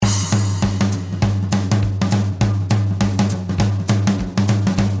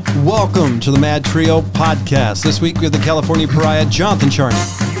Welcome to the Mad Trio podcast. This week we have the California pariah, Jonathan Charney.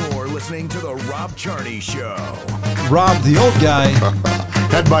 You're listening to the Rob Charney Show. Rob, the old guy.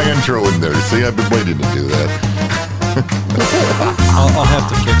 Had my intro in there. See, I've been waiting to do that. I'll have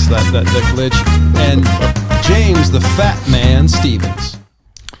to fix that glitch. And James, the fat man, Stevens.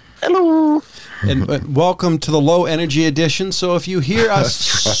 Hello. And welcome to the low energy edition. So if you hear us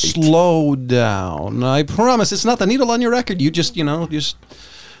slow down, I promise it's not the needle on your record. You just,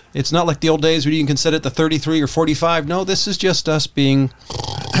 it's not like the old days where you can set it to 33 or 45. No, this is just us being...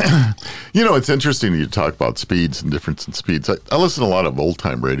 It's interesting you talk about speeds and difference in speeds. I listen to a lot of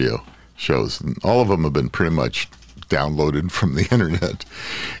old-time radio shows, and all of them have been pretty much downloaded from the internet.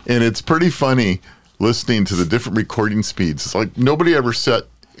 And it's pretty funny listening to the different recording speeds. It's like nobody ever set...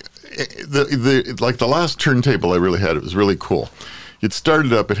 the last turntable I really had, it was really cool. It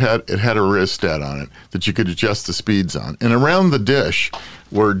started up, it had a rheostat on it that you could adjust the speeds on. And around the dish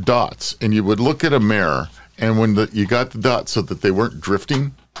were dots, and you would look at a mirror, and when you got the dots so that they weren't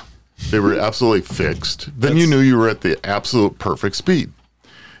drifting, they were absolutely fixed, then you knew you were at the absolute perfect speed.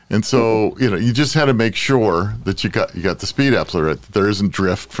 And so, you just had to make sure that you got the speed absolutely right, that there isn't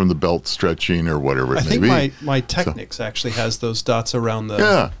drift from the belt stretching or whatever it may be. I think my Technics actually has those dots around the...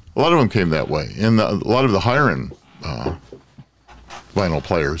 Yeah, a lot of them came that way. And a lot of the higher-end vinyl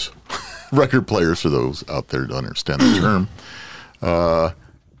players, record players for those out there to understand the term,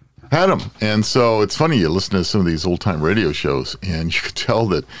 had them. And so it's funny, you listen to some of these old-time radio shows, and you could tell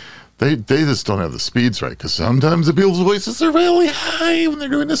that they just don't have the speeds right, because sometimes the people's voices are really high when they're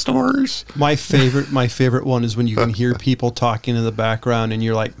doing the stores. My favorite one is when you can hear people talking in the background, and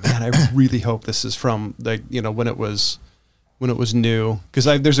you're like, man, I really hope this is from when it was new, because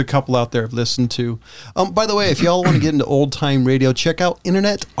there's a couple out there I've listened to. By the way, if y'all want to get into old time radio, check out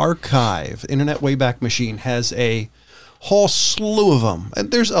Internet Archive. Internet Wayback Machine has a whole slew of them,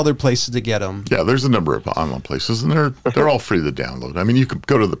 and there's other places to get them. Yeah, there's a number of online places, and they're all free to download. I mean, you can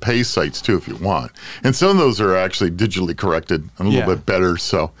go to the pay sites too if you want, and some of those are actually digitally corrected and a little bit better.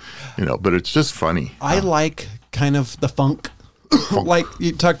 So, but it's just funny. I like kind of the funk. Like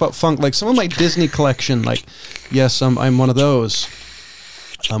you talk about funk, like some of my Disney collection, like, yes, I'm one of those.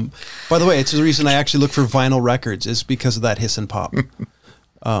 By the way, it's the reason I actually look for vinyl records is because of that Hiss and Pop,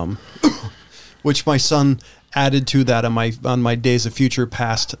 which my son added to that on my Days of Future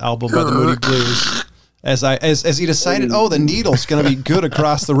Past album by the Moody Blues. As he decided, the needle's gonna be good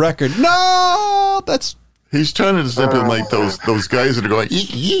across the record. No, he's trying to simulate those guys that are going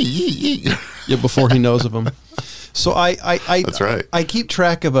yeah, before he knows of them. So I that's right. I keep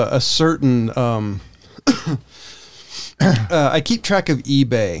track of a certain I keep track of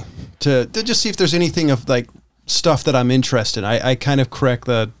eBay to just see if there's anything of like stuff that I'm interested in. I kind of correct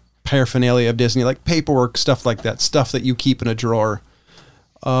the paraphernalia of Disney, like paperwork, stuff like that, stuff that you keep in a drawer.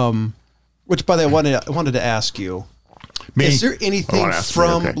 Which, by the way, I wanted to ask you. Me? Is there anything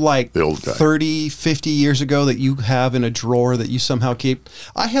from like 30, 50 years ago that you have in a drawer that you somehow keep?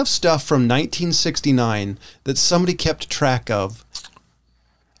 I have stuff from 1969 that somebody kept track of.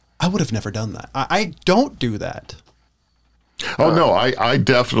 I would have never done that. I don't do that. Oh, no, I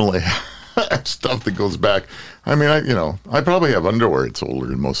definitely have stuff that goes back. I mean, I probably have underwear that's older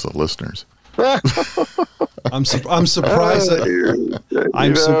than most of the listeners. I'm surprised.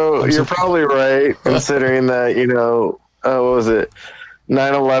 You're probably right, considering that, what was it?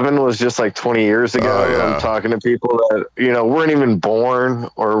 9/11 was just like 20 years ago. Oh, yeah. I'm talking to people that, weren't even born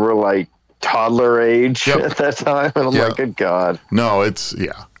or were like toddler age at that time. And I'm like, good God. No, it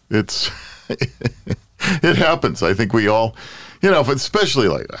happens. I think we all, especially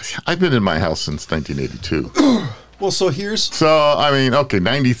like, I've been in my house since 1982. Well, so in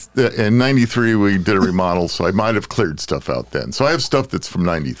 93 we did a remodel, so I might have cleared stuff out then. So I have stuff that's from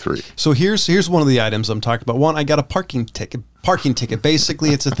 93. So here's one of the items I'm talking about. One, I got a parking ticket.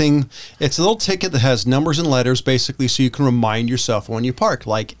 Basically, it's a little ticket that has numbers and letters, basically, so you can remind yourself when you park,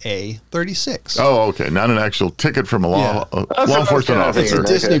 like A36. Oh, okay. Not an actual ticket from a law enforcement officer.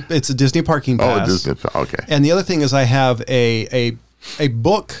 It's a Disney parking pass. Oh, Disney. Okay. And the other thing is I have a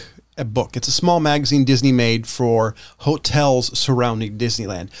book. It's a small magazine Disney made for hotels surrounding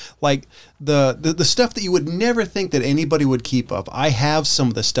Disneyland. Like the stuff that you would never think that anybody would keep up. I have some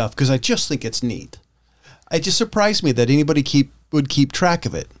of the stuff because I just think it's neat. It just surprised me that anybody would keep track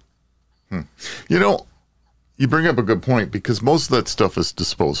of it. You bring up a good point, because most of that stuff is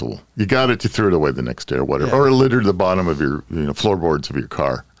disposable. You got it, you threw it away the next day or whatever, or littered the bottom of your floorboards of your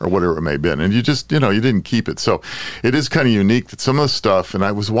car or whatever it may have been, and you just you didn't keep it. So it is kind of unique that some of the stuff. And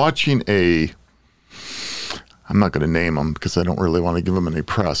I was watching I'm not going to name them because I don't really want to give them any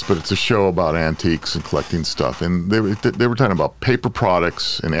press, but it's a show about antiques and collecting stuff. And they were talking about paper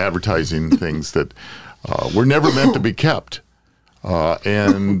products and advertising things that were never meant to be kept.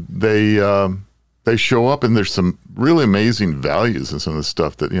 And they show up, and there's some really amazing values in some of the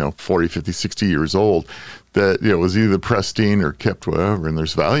stuff that, 40, 50, 60 years old that, was either pristine or kept whatever, and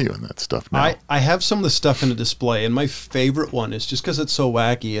there's value in that stuff now. I have some of the stuff in a display, and my favorite one is just because it's so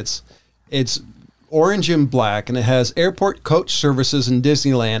wacky. It's orange and black, and it has airport coach services in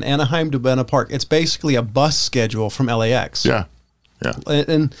Disneyland, Anaheim to Buena Park. It's basically a bus schedule from LAX. Yeah. Yeah.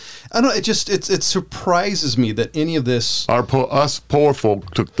 And I don't know, it surprises me that any of this... Us poor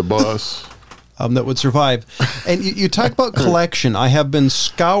folk took the bus. That would survive. And you talk about collection. I have been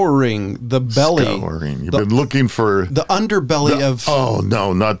scouring the belly. You've been looking for... The underbelly of... Oh,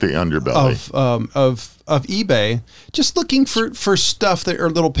 no, not the underbelly. Of eBay. Just looking for stuff that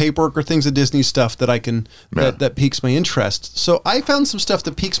are little paperwork or things of Disney stuff that I can... That piques my interest. So I found some stuff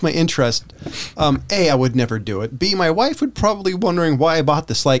that piques my interest. A, I would never do it. B, my wife would probably wondering why I bought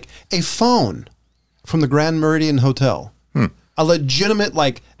this. Like a phone from the Grand Meridian Hotel. A legitimate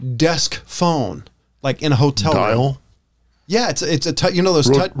desk phone, in a hotel dial. Room. Yeah, it's a those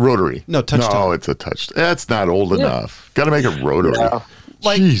rotary. No, touch tone. No, it's a touch. That's not old enough. Got to make it rotary. Yeah.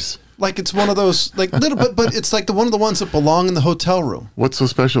 Jeez. It's one of those little bit, but it's one of the ones that belong in the hotel room. What's so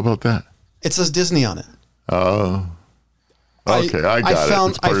special about that? It says Disney on it. Oh. Okay,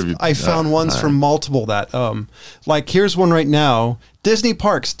 I found ones from multiple that here's one right now. Disney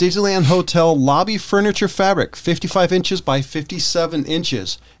Parks, Disneyland Hotel lobby furniture fabric, 55 inches by 57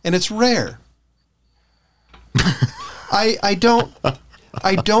 inches, and it's rare. I don't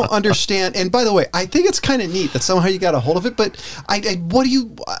understand. And by the way, I think it's kind of neat that somehow you got a hold of it. But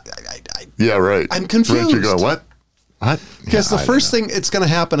yeah, right. I'm confused. You go, what? Because the first thing it's going to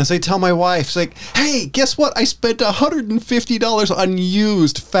happen is I tell my wife, it's like, hey, guess what? I spent $150 on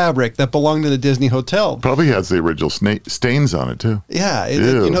used fabric that belonged to the Disney hotel. Probably has the original stains on it, too. Yeah.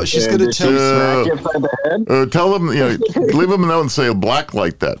 She's going to tell you. Tell them, leave them a note and say black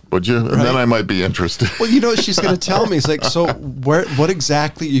like that, would you? And then I might be interested. Well, she's going to tell me. It's like, so what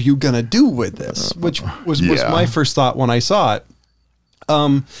exactly are you going to do with this? Which was my first thought when I saw it.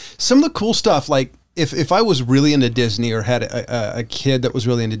 Some of the cool stuff, if I was really into Disney or had a kid that was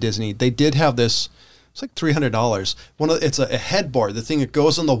really into Disney, they did have this. It's like $300. It's a headboard. The thing that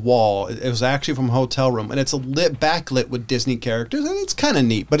goes on the wall. It was actually from a hotel room, and it's backlit with Disney characters, and it's kind of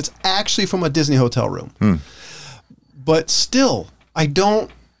neat. But it's actually from a Disney hotel room. But still, I don't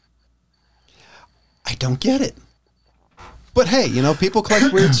get it. But hey, people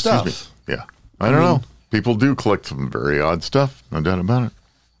collect weird stuff. Yeah, I don't know. People do collect some very odd stuff. No doubt about it.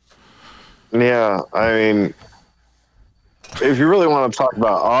 Yeah, I mean, if you really want to talk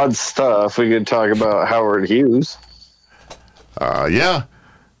about odd stuff, we could talk about Howard Hughes. Yeah.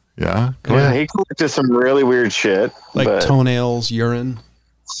 Yeah, he collected some really weird shit. Toenails, urine.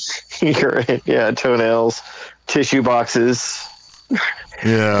 Yeah, toenails, tissue boxes.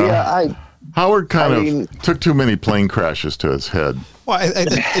 Yeah. Howard kind of took too many plane crashes to his head. Well,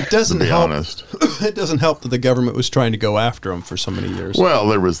 it doesn't help. Honest. It doesn't help that the government was trying to go after him for so many years. Well,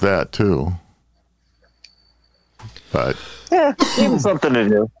 there was that too. But even something to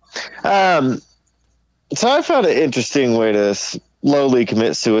do. So I found an interesting way to slowly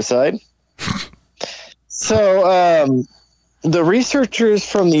commit suicide. So the researchers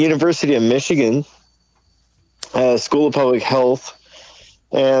from the University of Michigan, School of Public Health,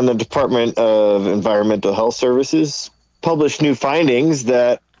 and the Department of Environmental Health Services published new findings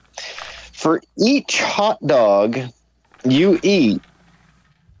that for each hot dog you eat,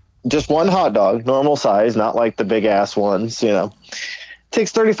 just one hot dog, normal size, not like the big ass ones,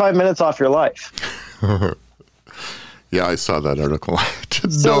 takes 35 minutes off your life. Yeah, I saw that article.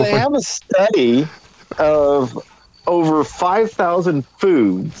 So they have a study of over 5,000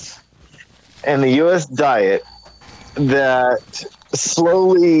 foods in the U.S. diet that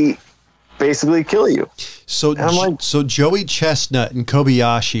slowly basically kill you. So Joey Chestnut and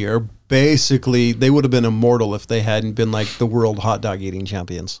Kobayashi are basically, they would have been immortal if they hadn't been the world hot dog eating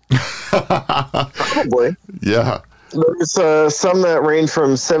champions. Probably. Yeah. There's some that range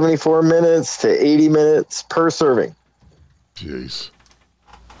from 74 minutes to 80 minutes per serving. Jeez.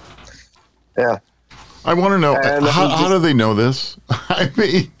 Yeah. I want to know, how do they know this? I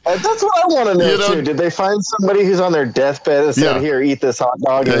mean... that's what I want to know, too. Did they find somebody who's on their deathbed and said, here, eat this hot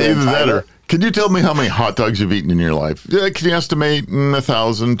dog? Yeah, either that or... Can you tell me how many hot dogs you've eaten in your life? Can you estimate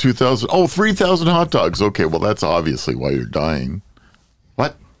 1,000, 2,000? Oh, 3,000 hot dogs. Okay, well, that's obviously why you're dying.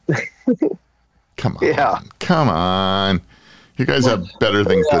 What? Come on. Yeah. Come on. You guys have better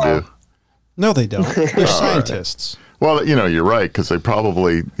things to do. No, they don't. They're scientists. Well, you're right, because they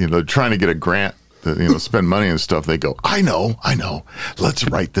probably, they're trying to get a grant to, spend money and stuff. They go, I know. Let's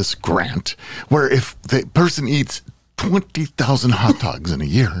write this grant where if the person eats 20,000 hot dogs in a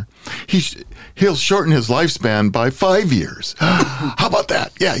year, he'll shorten his lifespan by 5 years. How about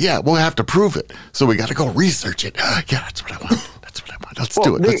that? Yeah, we'll have to prove it. So we got to go research it. Yeah, that's what I want. Let's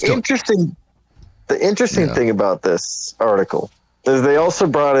do it. The interesting thing about this article is they also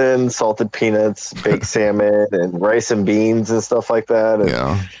brought in salted peanuts, baked salmon, and rice and beans and stuff like that.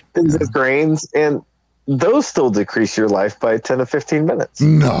 And things with grains. And those still decrease your life by 10 to 15 minutes.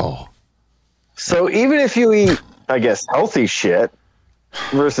 No. So even if you eat, I guess, healthy shit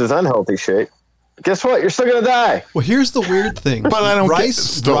versus unhealthy shit, guess what? You're still going to die. Well, here's the weird thing. But I don't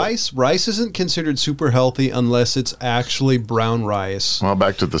rice isn't considered super healthy unless it's actually brown rice. Well,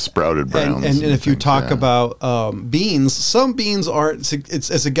 back to the sprouted browns. And if you talk about beans, some beans aren't. It's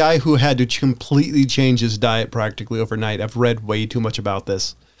as a guy who had to completely change his diet practically overnight. I've read way too much about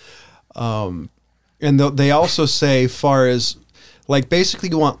this. And they also say, far as like basically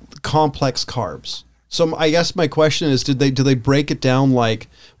you want complex carbs. So I guess my question is, do they break it down like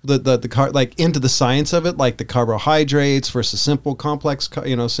like into the science of it, like the carbohydrates versus simple complex,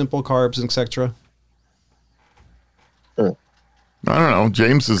 simple carbs, etc.? I don't know.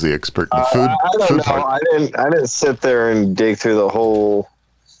 James is the expert in the food. I don't know. I didn't sit there and dig through the whole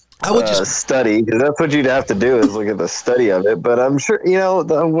study, because that's what you'd have to do is look at the study of it. But I'm sure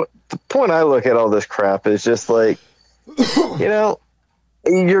the point I look at all this crap is just like,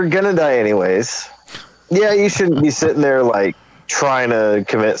 you're gonna die anyways. Yeah, you shouldn't be sitting there like trying to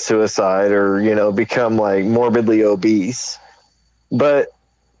commit suicide or, become like morbidly obese. But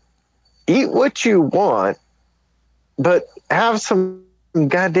eat what you want, but have some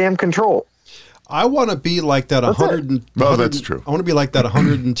goddamn control. I want to be like that. That's true. I want to be like that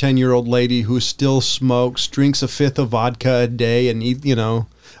 110-year-old lady who still smokes, drinks a fifth of vodka a day, and I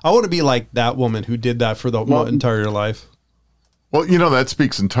want to be like that woman who did that for the entire life. Well, that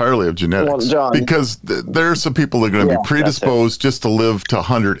speaks entirely of genetics, because there are some people that are going to be predisposed just to live to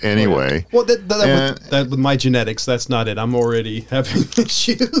 100 anyway. Well, with my genetics, that's not it. I'm already having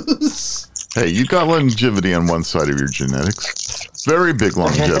issues. Hey, you got longevity on one side of your genetics. Very big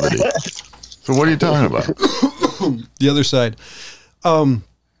longevity. So what are you talking about? The other side.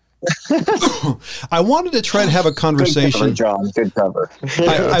 I wanted to try to have a conversation. Good cover, John. Good cover.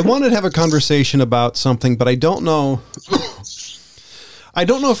 I wanted to have a conversation about something, but I don't know. I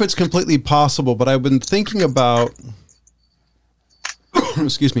don't know if it's completely possible, but I've been thinking about.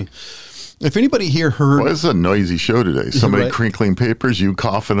 Excuse me. If anybody here heard, this is a noisy show today. Somebody crinkling papers, you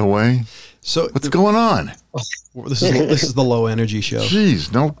coughing away. So what's going on? This is the low energy show.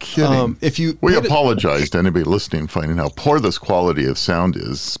 Jeez, no kidding. We apologize to anybody listening, finding how poor this quality of sound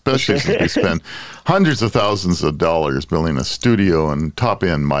is, especially since we spend hundreds of thousands of dollars building a studio and top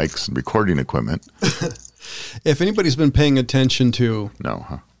end mics and recording equipment. If anybody's been paying attention to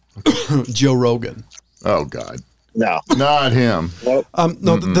Joe Rogan. Oh God. No. Not him. No,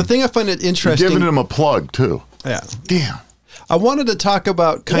 the thing I find it interesting. You're giving him a plug too. Yeah. Damn. I wanted to talk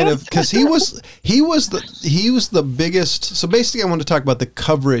about because he was the biggest. So basically I want to talk about the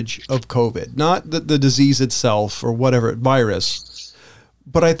coverage of COVID, not the disease itself or whatever virus.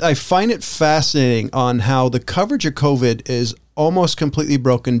 But I find it fascinating on how the coverage of COVID is almost completely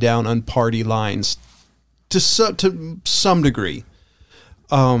broken down on party lines to some degree.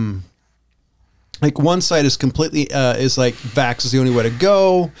 Like one side is completely is like vax is the only way to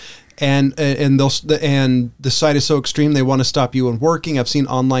go, and the side is so extreme they want to stop you in working. I've seen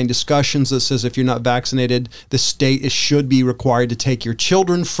online discussions that says if you're not vaccinated, the state should be required to take your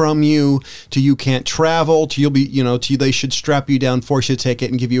children from you, till you can't travel, till you'll be till they should strap you down, force you to take it,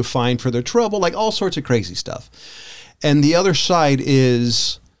 and give you a fine for their trouble, like all sorts of crazy stuff. And the other side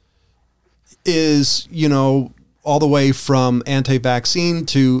is all the way from anti-vaccine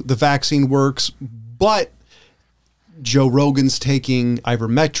to the vaccine works, but Joe Rogan's taking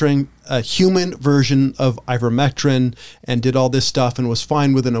ivermectin, a human version of ivermectin, and did all this stuff and was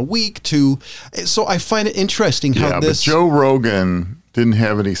fine within a week. So I find it interesting how this. But Joe Rogan didn't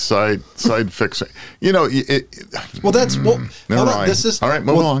have any side effects. Never mind. This is all right.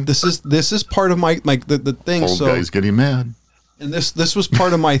 Move along. This is part of the thing. Old guy's getting mad. And this was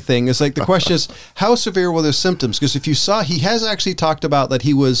part of my thing. It's like the question is, how severe were the symptoms? Because if you saw, he has actually talked about that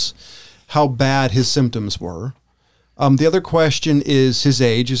how bad his symptoms were. The other question is his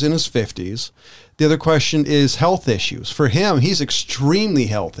age, is in his 50s. The other question is health issues. For him, he's extremely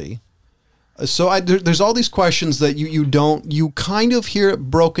healthy. So there's all these questions that you kind of hear it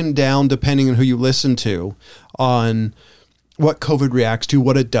broken down depending on who you listen to on what COVID reacts to,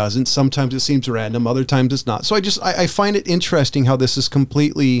 what it doesn't. Sometimes it seems random, other times it's not. So I find it interesting how this is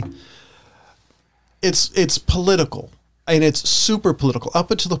completely, it's political, and it's super political.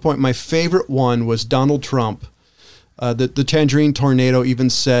 Up until the point, my favorite one was Donald Trump. The Tangerine Tornado even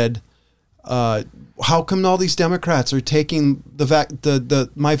said, how come all these Democrats are taking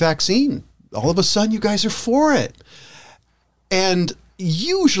my vaccine? All of a sudden, you guys are for it. And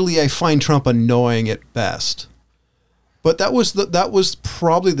usually I find Trump annoying at best. But that was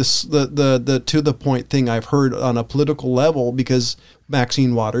probably the to the point thing I've heard on a political level, because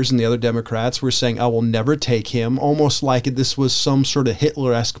Maxine Waters and the other Democrats were saying, I will never take him, almost like this was some sort of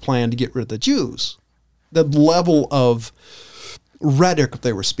Hitler-esque plan to get rid of the Jews. The level of rhetoric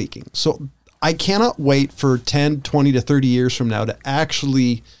they were speaking. So I cannot wait for 10, 20 to 30 years from now to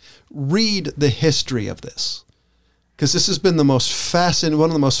actually read the history of this. Because this has been one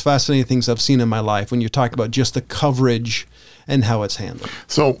of the most fascinating things I've seen in my life when you talk about just the coverage and how it's handled.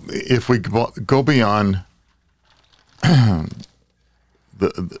 So if we go beyond if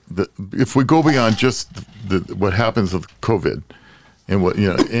we go beyond just what happens with COVID and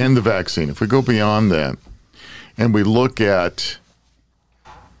and the vaccine, if we go beyond that and we look at,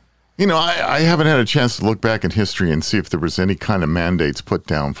 I haven't had a chance to look back in history and see if there was any kind of mandates put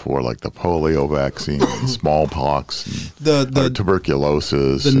down for like the polio vaccine, and smallpox, and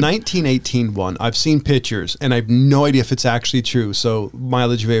tuberculosis. The 1918 one, I've seen pictures, and I have no idea if it's actually true. So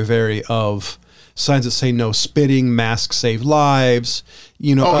mileage may vary, of signs that say no spitting, masks save lives,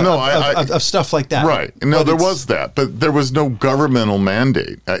 of stuff like that. Right. No, there was that, but there was no governmental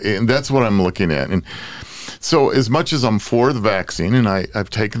mandate. And that's what I'm looking at. And so as much as I'm for the vaccine, and I've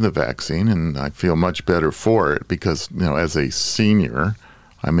taken the vaccine and I feel much better for it because, as a senior,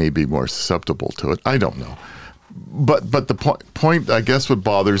 I may be more susceptible to it. I don't know. But the point, I guess what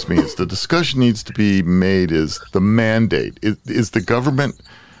bothers me is the discussion needs to be made is the mandate. Is the government,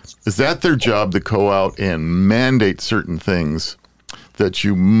 is that their job to go out and mandate certain things that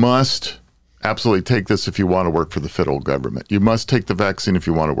you must absolutely take this if you want to work for the federal government? You must take the vaccine if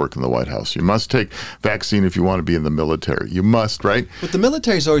you want to work in the White House. You must take vaccine if you want to be in the military. You must, right? But the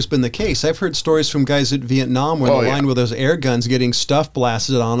military's always been the case. I've heard stories from guys at Vietnam where the line with those air guns getting stuff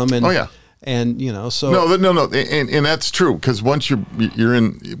blasted on them. And, and so... No. And that's true, because once you're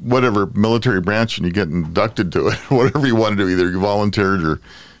in whatever military branch and you get inducted to it, whatever you want to do, either you volunteered or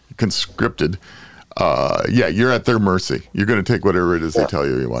conscripted, you're at their mercy. You're going to take whatever it is they tell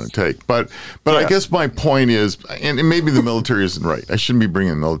you want to take. But I guess my point is, and maybe the military isn't right. I shouldn't be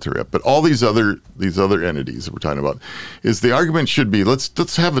bringing the military up. But all these other entities that we're talking about, is the argument should be,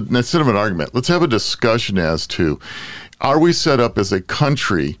 let's have instead of an argument, let's have a discussion as to, are we set up as a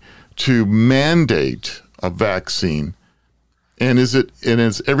country to mandate a vaccine? And is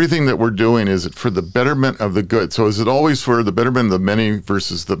everything that we're doing, is it for the betterment of the good? So is it always for the betterment of the many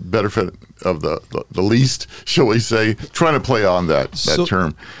versus the benefit of the least, shall we say? Trying to play on that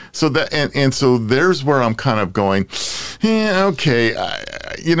term. So that and so there's where I'm kind of going, okay,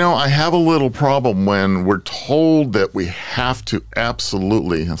 I have a little problem when we're told that we have to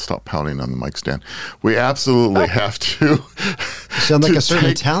absolutely, and stop pounding on the mic stand, we absolutely have to. You sound like a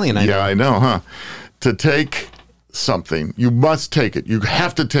certain Italian, I know. Yeah, I know, huh? To take something, you must take it. You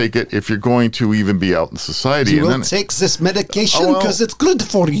have to take it if you're going to even be out in society. You will take this medication because it's good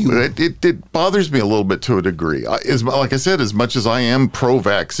for you. It bothers me a little bit to a degree. Like I said, as much as I am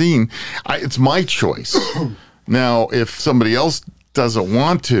pro-vaccine, it's my choice. Now, if somebody else doesn't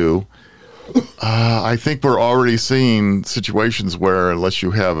want to, I think we're already seeing situations where unless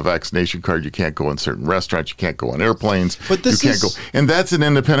you have a vaccination card, you can't go in certain restaurants, you can't go on airplanes, you can't go. And that's an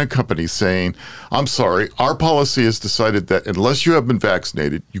independent company saying, I'm sorry, our policy has decided that unless you have been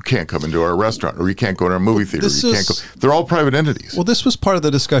vaccinated, you can't come into our restaurant or you can't go to our movie theater. You can't go. They're all private entities. Well, this was part of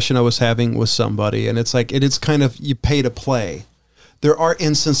the discussion I was having with somebody, and it's like, it's kind of, you pay to play. There are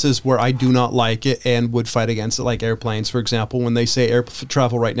instances where I do not like it and would fight against it, like airplanes, for example, when they say air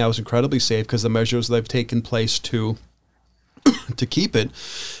travel right now is incredibly safe because the measures they've taken place to keep it.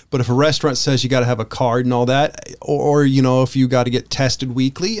 But if a restaurant says you got to have a card and all that, or if you got to get tested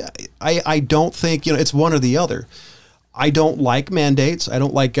weekly, I don't think, it's one or the other. I don't like mandates. I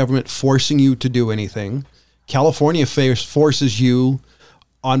don't like government forcing you to do anything. California forces you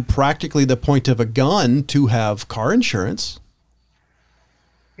on practically the point of a gun to have car insurance.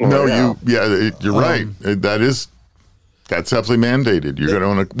 No, you're right. That's absolutely mandated. You're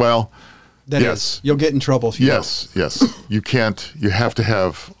going to, yes. You'll get in trouble if you don't. Yes. You can't, you have to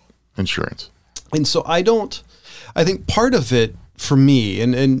have insurance. And so I think part of it for me,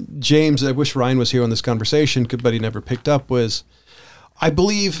 and James, I wish Ryan was here on this conversation, but he never picked up, was I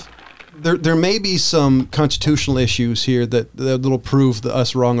believe there may be some constitutional issues here that'll prove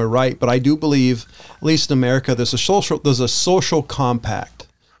us wrong or right, but I do believe, at least in America, there's a social compact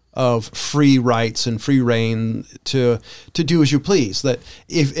of free rights and free reign to do as you please. That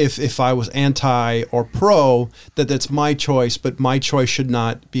if I was anti or pro, that's my choice, but my choice should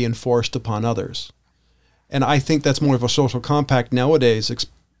not be enforced upon others. And I think that's more of a social compact nowadays,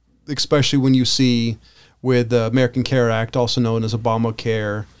 especially when you see with the American Care Act, also known as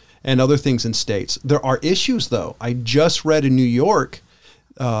Obamacare, and other things in states. There are issues, though. I just read in New York,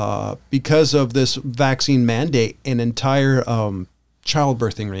 because of this vaccine mandate, an entire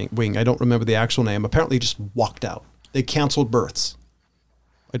childbirthing wing, I don't remember the actual name, apparently just walked out. They canceled births.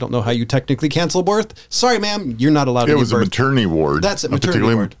 I don't know how you technically cancel birth. Sorry, ma'am, you're not allowed to give birth. It was a maternity ward. That's it,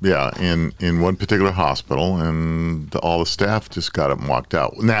 maternity ward. Yeah, in one particular hospital, and all the staff just got up and walked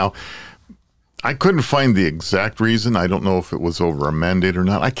out. Now, I couldn't find the exact reason. I don't know if it was over a mandate or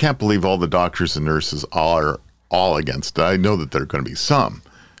not. I can't believe all the doctors and nurses are all against it. I know that there are going to be some,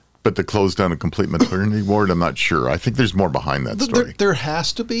 but to close down a complete maternity ward, I'm not sure. I think there's more behind that story. There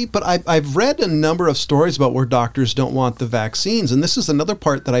has to be, but I've read a number of stories about where doctors don't want the vaccines, and this is another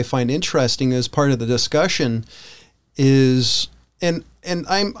part that I find interesting as part of the discussion. Is and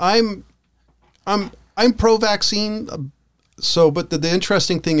I'm pro-vaccine. So, but the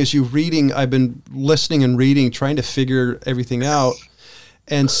interesting thing is I've been listening and reading, trying to figure everything out.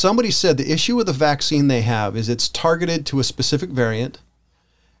 And somebody said the issue with the vaccine they have is it's targeted to a specific variant.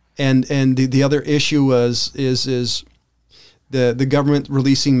 And the other issue is the government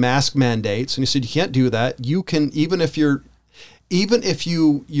releasing mask mandates. And he said, you can't do that. You can, even if you're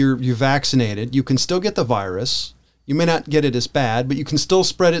vaccinated, you can still get the virus. You may not get it as bad, but you can still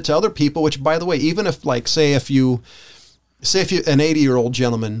spread it to other people, which, by the way, even if, like, say if you an 80-year-old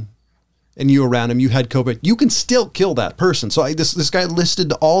gentleman and you around him, you had COVID, you can still kill that person. So this guy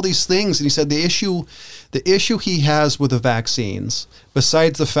listed all these things, and he said the issue he has with the vaccines,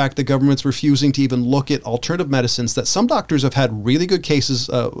 besides the fact the government's refusing to even look at alternative medicines that some doctors have had really good cases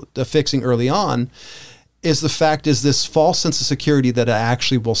of fixing early on, is the fact is this false sense of security that it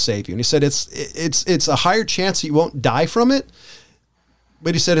actually will save you. And he said it's a higher chance that you won't die from it,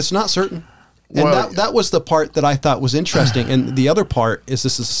 but he said it's not certain. And that was the part that I thought was interesting. And the other part is,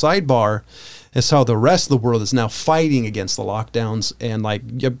 this is a sidebar, is how the rest of the world is now fighting against the lockdowns. And like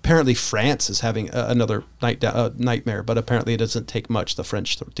apparently France is having another nightmare, but apparently it doesn't take much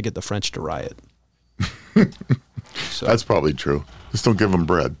to get the French to riot. So. That's probably true. Just don't give them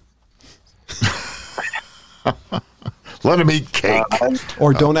bread. Let them eat cake.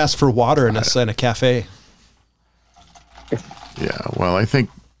 Or don't ask for water in a cafe. Yeah, well, I think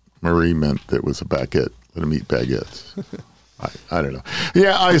Marie meant that it was a baguette. Let him eat baguettes. I don't know.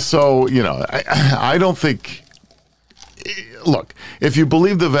 Yeah, I don't think. Look, if you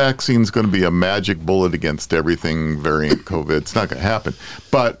believe the vaccine's going to be a magic bullet against everything, variant COVID, it's not going to happen.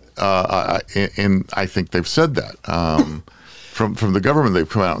 But and I think they've said that from the government. They've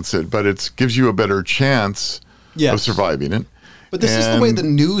come out and said, but it gives you a better chance of surviving it. But this is the way the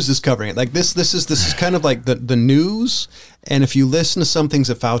news is covering it. Like this is kind of like the news. And if you listen to some things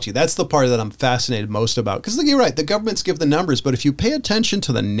of Fauci, that's the part that I'm fascinated most about. Because you're right, the governments give the numbers, but if you pay attention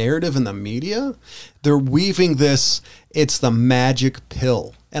to the narrative in the media, they're weaving this, it's the magic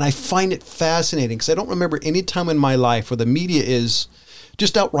pill. And I find it fascinating because I don't remember any time in my life where the media is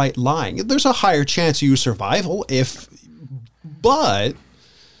just outright lying. There's a higher chance of your survival but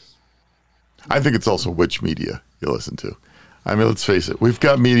I think it's also which media you listen to. I mean, let's face it. We've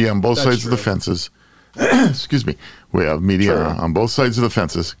got media on both sides of the fences. Excuse me. We have media on both sides of the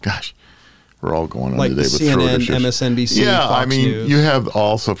fences. Gosh, we're all going on like today with CNN, throat issues. MSNBC, yeah, Fox I mean, News. You have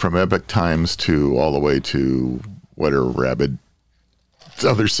also from Epoch Times to all the way to whatever rabid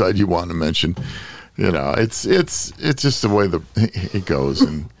other side you want to mention. You know, it's just the way it goes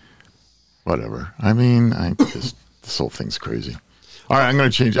and whatever. I mean, this whole thing's crazy. All right, I'm going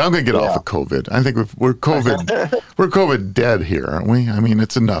to change. I'm going to get off of COVID. I think we're COVID dead here, aren't we? I mean,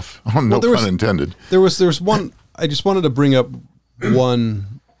 it's enough. No pun intended. There's one. I just wanted to bring up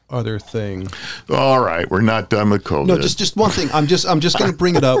one other thing. All right, we're not done with COVID. No, just one thing. I'm just going to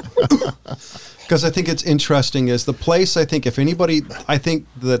bring it up because I think it's interesting. Is the place? I think if anybody, I think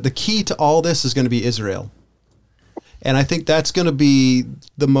the key to all this is going to be Israel, and I think that's going to be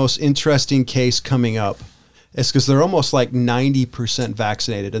the most interesting case coming up. It's because they're almost like 90%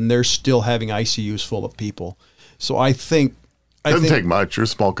 vaccinated, and they're still having ICUs full of people. So I think doesn't take much. You're a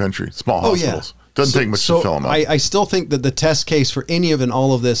small country, small hospitals. Yeah. Doesn't take much to fill them up. I still think that the test case for any of and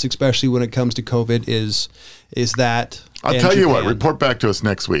all of this, especially when it comes to COVID, is that. I'll tell you what. Report back to us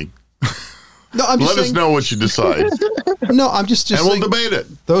next week. No, I'm just Let us saying- know what you decide, No, I'm just and we'll saying, debate it.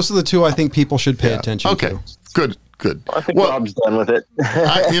 those are the two I think people should pay Yeah. attention Okay, to. good. I think Well, Rob's done with it.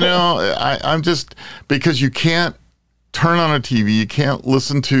 I'm just, because you can't turn on a TV, you can't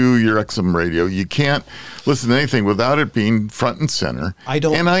listen to your XM radio, you can't listen to anything without it being front and center.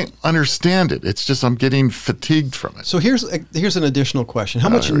 And I understand it. It's just I'm getting fatigued from it. So here's an additional question: How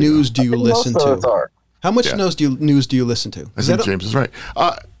much here we news do you listen Most of us to? are. How much Yeah. news do you listen to? I think James is right.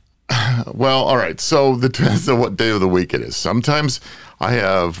 Well, all right. So it depends on what day of the week it is. Sometimes I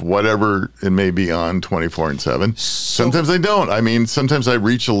have whatever it may be on 24/7. Sometimes I don't. I mean, sometimes I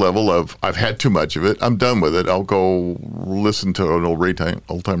reach a level of I've had too much of it. I'm done with it. I'll go listen to an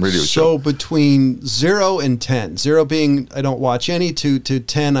old time radio show. So between 0 and 10, 0 being I don't watch any, to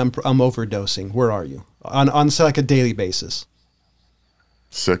 10 I'm overdosing. Where are you on say like a daily basis?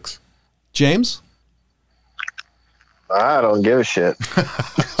 6. James? I don't give a shit.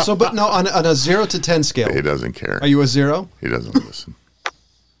 So, but no, on a 0 to 10 scale, He doesn't care. are you a 0? He doesn't listen.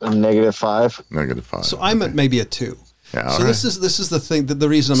 I'm -5. -5. So I'm at maybe a 2. Yeah, So all this is the thing, the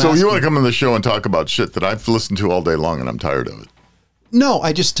reason I'm So asking. you want to come on the show and talk about shit that I've listened to all day long and I'm tired of it. No,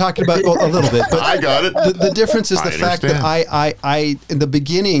 I just talking about a little bit. But I got it. the difference is the I fact that understand. I in the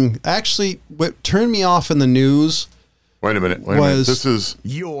beginning, actually what turned me off in the news Wait a minute. was- This is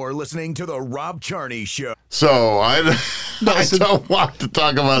You're listening to the Rob Charney Show. so I so- don't want to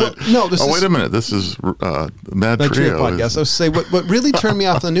talk about it. no, this wait is- a minute. This is Mad the Trio Trio. podcast. I was say what really turned me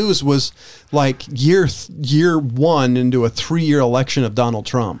off the news was like year 1 into a 3-year election of Donald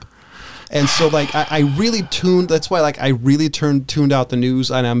Trump. And so like I really tuned, that's why like I really tuned out the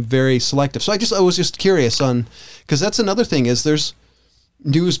news, and I'm very selective. So I was just curious on, because that's another thing is there's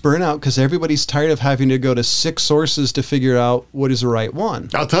news burnout because everybody's tired of having to go to 6 sources to figure out what is the right one.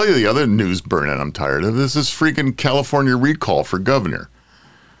 I'll tell you the other news burnout I'm tired of. This is freaking California recall for governor.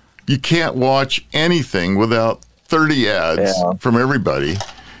 You can't watch anything without 30 ads from everybody.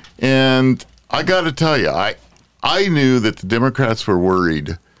 And I got to tell you, I knew that the Democrats were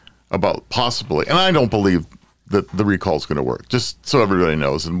worried about possibly, and I don't believe that the recall is going to work, just so everybody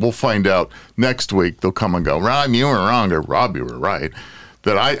knows. And we'll find out next week. They'll come and go, Rob, you were wrong, or Rob, you were right.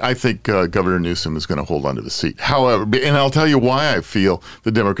 That I think Governor Newsom is going to hold on to the seat. However, and I'll tell you why I feel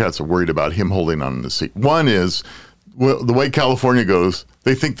the Democrats are worried about him holding on to the seat. One is, well, the way California goes,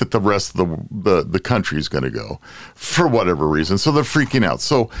 they think that the rest of the country is going to go for whatever reason. So they're freaking out.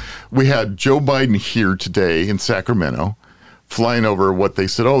 So we had Joe Biden here today in Sacramento, flying over what they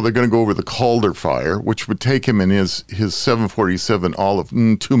said, they're going to go over the Calder fire, which would take him in his 747 all of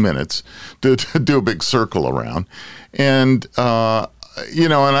 2 minutes to do a big circle around. And,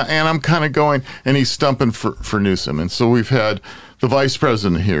 and I'm kind of going, and he's stumping for Newsom. And so we've had the vice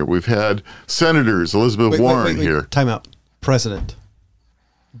president here. We've had senators, Elizabeth Warren here. Time out. President.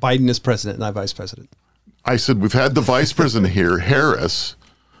 Biden is president, not vice president. I said, we've had the vice president here, Harris.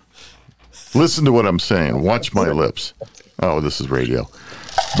 Listen to what I'm saying. Watch my lips. Oh, this is radio.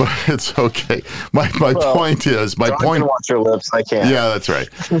 But it's okay. My point is, I can watch your lips. I can't. Yeah, that's right.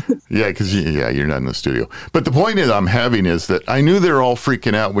 Yeah, because you're not in the studio. But the point I'm having is that I knew they're all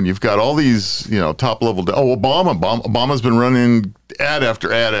freaking out when you've got all these, top level. Obama's been running ad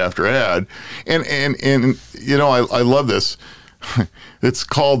after ad after ad, and I love this. It's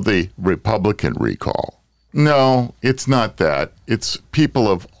called the Republican recall. No, it's not that. It's people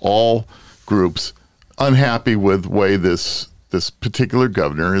of all groups unhappy with the way this particular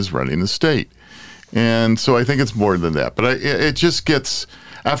governor is running the state. And so I think it's more than that. But it just gets,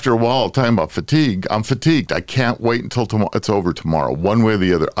 after a while, talking about fatigue, I'm fatigued. I can't wait until it's over tomorrow, one way or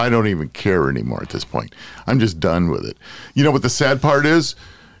the other. I don't even care anymore at this point. I'm just done with it. You know what the sad part is?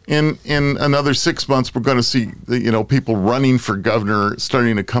 In another 6 months, we're going to see people running for governor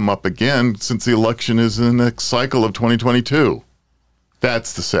starting to come up again, since the election is in the next cycle of 2022.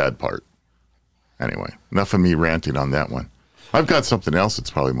 That's the sad part. Anyway, enough of me ranting on that one. I've got something else that's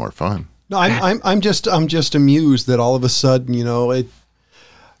probably more fun. No, I'm just amused that all of a sudden,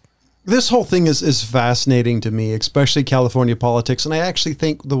 this whole thing is fascinating to me, especially California politics. And I actually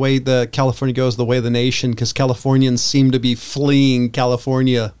think the way the California goes, the way of the nation, because Californians seem to be fleeing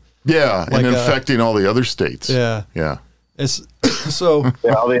California. Yeah, like and infecting all the other states. Yeah. Yeah. It's so.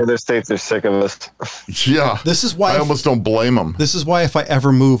 Yeah, all the other states are sick of us. Yeah. This is why I almost don't blame them. This is why if I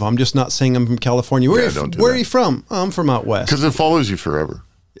ever move, I'm just not saying I'm from California. Where are you from? Oh, I'm from out west. Because it follows you forever.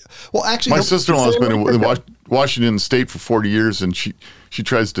 Well, actually, My sister-in-law has been in Washington State for 40 years, and she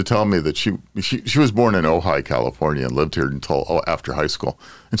tries to tell me that she was born in Ojai, California, and lived here until after high school.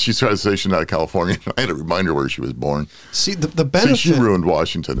 And she tries to say she's not Californian. I had to remind her where she was born. See, the benefit. So she ruined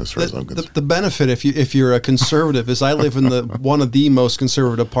Washington as far as I'm concerned. The benefit, if you're a conservative, is I live in one of the most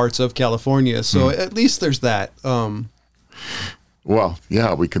conservative parts of California. So at least there's that. Well,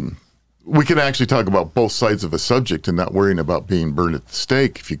 yeah, we can actually talk about both sides of a subject and not worrying about being burned at the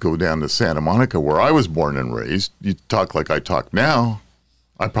stake. If you go down to Santa Monica, where I was born and raised, you talk like I talk now,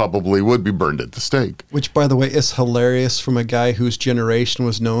 I probably would be burned at the stake. Which, by the way, is hilarious from a guy whose generation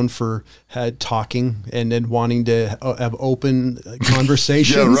was known for talking and wanting to have open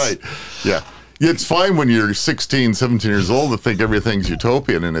conversations. Yeah, right. Yeah. It's fine when you're 16, 17 years old to think everything's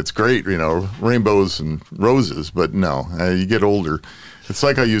utopian and it's great, rainbows and roses. But no, you get older. It's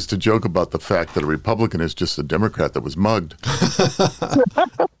like I used to joke about the fact that a Republican is just a Democrat that was mugged.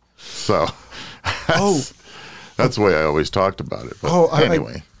 So that's the way I always talked about it. But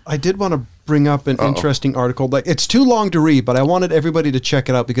anyway. I did want to bring up an interesting article. Like, it's too long to read, but I wanted everybody to check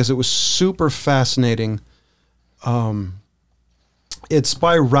it out because it was super fascinating. It's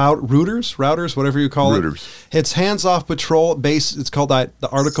by Reuters, whatever you call it. It's Hands Off Patrol. It's called the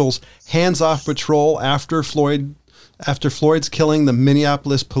article's Hands Off Patrol after Floyd's killing, the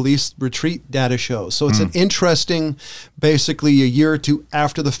Minneapolis police retreat data shows. So it's an interesting, basically a year or two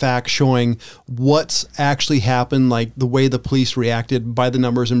after the fact, showing what's actually happened, like the way the police reacted by the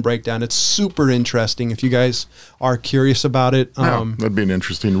numbers and breakdown. It's super interesting if you guys are curious about it. That'd be an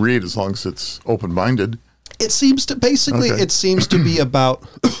interesting read as long as it's open-minded. It seems to be about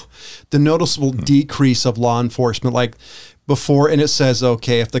the noticeable decrease of law enforcement. Like before, and it says,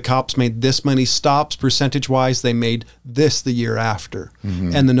 okay, if the cops made this many stops percentage-wise, they made this the year after.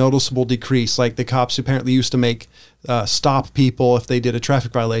 Mm-hmm. And the noticeable decrease, like the cops apparently used to make stop people if they did a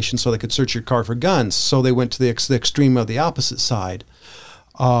traffic violation so they could search your car for guns. So they went to the extreme of the opposite side.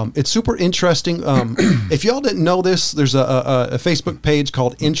 It's super interesting. If y'all didn't know this, there's a Facebook page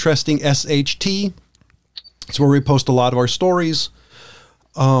called Interesting SHT. It's where we post a lot of our stories.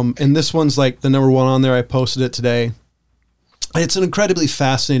 And this one's like the number one on there. I posted it today. It's an incredibly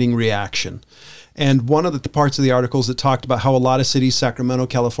fascinating reaction. And one of the parts of the articles that talked about how a lot of cities, Sacramento,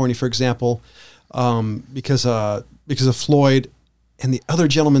 California, for example, because of Floyd, and the other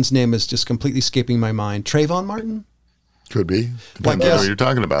gentleman's name is just completely escaping my mind. Trayvon Martin? Could be. Depends on what you're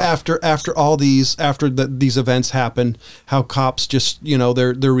talking about. After these events happened, how cops just,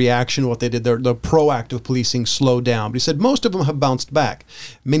 their reaction, what they did, their proactive policing slowed down. But he said most of them have bounced back.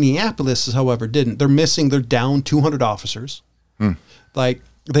 Minneapolis, however, didn't. They're down 200 officers. Like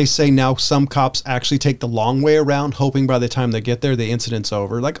they say now, some cops actually take the long way around, hoping by the time they get there, the incident's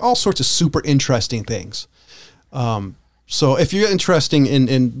over. Like all sorts of super interesting things. So if you're interested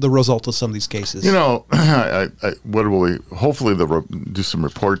in the result of some of these cases, hopefully they'll do some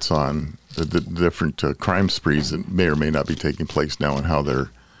reports on the different crime sprees that may or may not be taking place now and how they're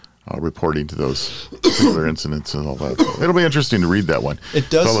reporting to those particular incidents and all that. So it'll be interesting to read that one.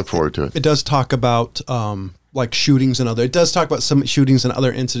 It does. So I look forward to it. It does talk about like shootings and it does talk about some shootings and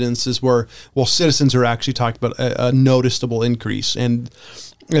other incidences where, citizens are actually talking about a noticeable increase. And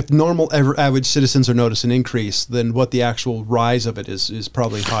if normal average citizens are noticing an increase, then what the actual rise of it is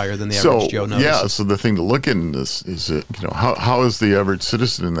probably higher than the average Joe notices. Yeah, so the thing to look in this is, how is the average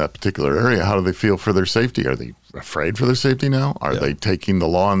citizen in that particular area? How do they feel for their safety? Are they afraid for their safety now? Are they taking the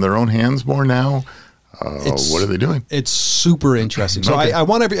law in their own hands more now? What are they doing? It's super interesting. So I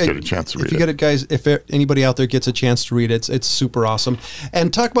want get a chance to read it. If you get it, guys, if anybody out there gets a chance to read it, it's super awesome.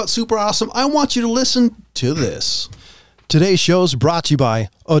 And talk about super awesome, I want you to listen to this. Today's show is brought to you by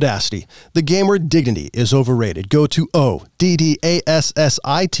Audacity. The game word dignity is overrated. Go to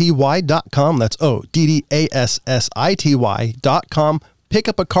ODDASSITY.com. That's ODDASSITY.com. Pick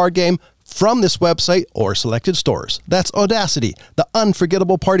up a card game from this website or selected stores. That's Audacity, the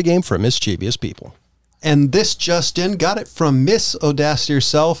unforgettable party game for mischievous people. And this just in, got it from Miss Audacity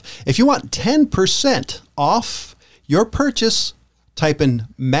herself. If you want 10% off your purchase, type in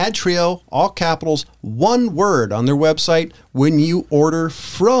Mad Trio, all capitals, one word on their website when you order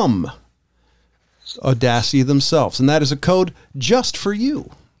from Audacity themselves. And that is a code just for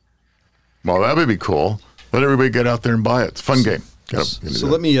you. Well, that would be cool. Let everybody get out there and buy it. It's a fun game. So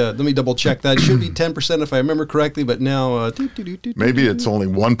let me double check that. It should be 10% if I remember correctly, but now maybe it's only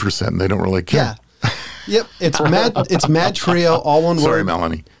 1%. They don't really care. Yeah. Yep. It's Mad Trio, all one word. Sorry,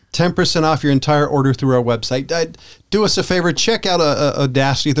 Melanie. 10% off your entire order through our website. Do us a favor, check out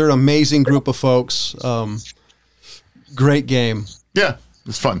Audacity. They're an amazing group of folks. Great game. Yeah,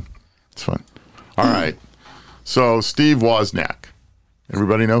 it's fun. It's fun. All right. So Steve Wozniak.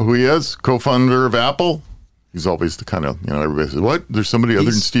 Everybody know who he is? Co-founder of Apple. He's always the kind of, everybody says, what? There's somebody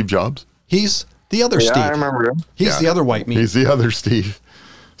other than Steve Jobs? He's the other Steve. I remember him. He's the other white meat. He's the other Steve.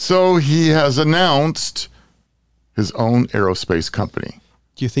 So he has announced his own aerospace company.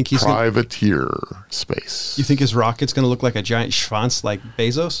 Do you think he's Privateer Space. You think his rocket's going to look like a giant schwanz like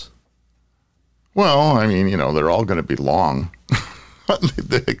Bezos? Well, I mean, they're all going to be long.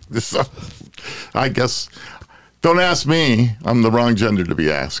 I guess, don't ask me. I'm the wrong gender to be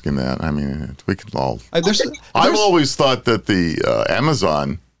asking that. I mean, we can all. I've always thought that the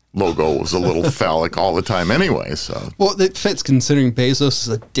Amazon logo was a little phallic all the time anyway. So. Well, it fits considering Bezos is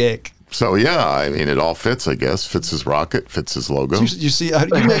a dick. So, yeah, I mean, it all fits, I guess. Fits his rocket, fits his logo. You see,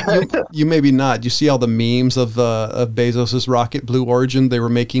 you maybe not. You see all the memes of Bezos's rocket, Blue Origin. They were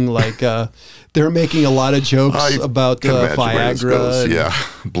making a lot of jokes about Viagra. Yeah,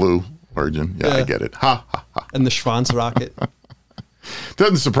 Blue Origin. Yeah, I get it. Ha, ha, ha. And the Schwanz rocket.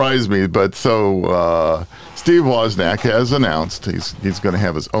 Doesn't surprise me, but so Steve Wozniak has announced he's going to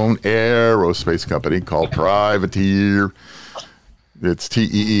have his own aerospace company called Privateer. It's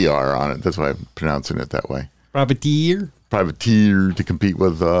T-E-E-R on it. That's why I'm pronouncing it that way. Privateer to compete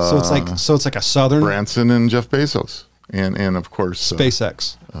with. So it's like a Southern Branson and Jeff Bezos, and of course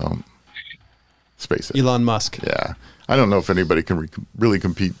SpaceX. SpaceX. Elon Musk. Yeah, I don't know if anybody can really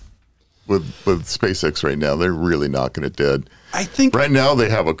compete with SpaceX right now. They're really knocking it dead. I think right now they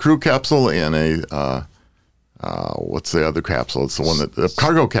have a crew capsule and a what's the other capsule? It's the one the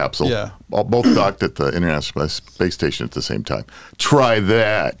cargo capsule. Yeah. Both docked at the International Space Station at the same time. Try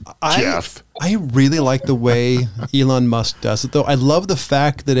that, Jeff. I really like the way Elon Musk does it, though. I love the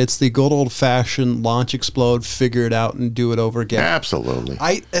fact that it's the good old-fashioned launch, explode, figure it out, and do it over again. Absolutely.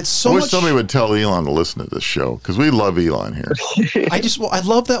 I wish somebody would tell Elon to listen to this show, because we love Elon here. I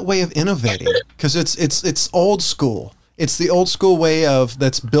love that way of innovating, because it's old school. It's the old school way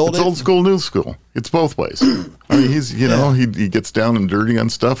that's built. It's old school, new school. It's both ways. I mean, he's he gets down and dirty on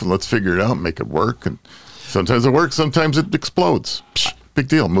stuff, and let's figure it out and make it work. And sometimes it works, sometimes it explodes. Psh, big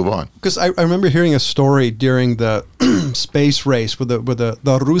deal. Move on. Because I remember hearing a story during the space race with the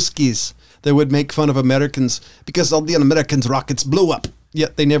Ruskies. They would make fun of Americans because all the Americans' rockets blew up.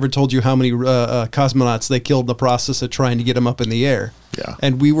 Yet they never told you how many cosmonauts they killed in the process of trying to get them up in the air. Yeah.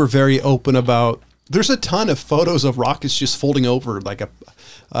 And we were very open about. There's a ton of photos of rockets just folding over like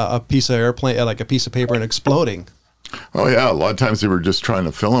a piece of airplane, like a piece of paper, and exploding. Oh yeah, a lot of times they were just trying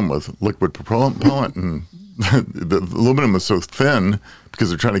to fill them with liquid propellant, and the aluminum was so thin because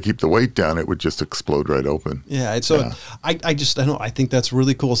they're trying to keep the weight down, it would just explode right open. Yeah, I think that's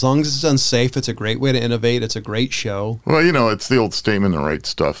really cool. As long as it's unsafe, it's a great way to innovate. It's a great show. Well, it's the old statement: the right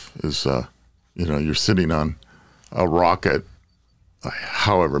stuff is, you're sitting on a rocket.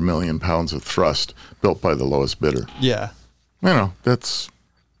 However million pounds of thrust built by the lowest bidder. Yeah. That's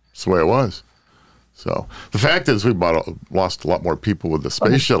the way it was. So the fact is we lost a lot more people with the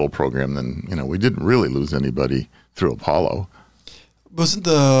space shuttle program than, we didn't really lose anybody through Apollo.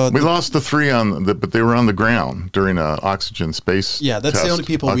 We lost the three but they were on the ground during an oxygen space Yeah, that's test, the only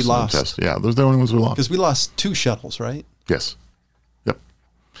people we lost. Test. Yeah, those are the only ones we lost. Because we lost 2 shuttles, right? Yes. Yep.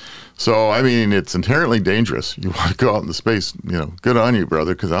 So, I mean, it's inherently dangerous. You want to go out into space, good on you,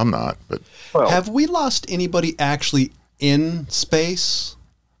 brother, because I'm not. But have we lost anybody actually in space?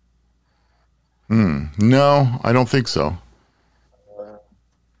 No, I don't think so.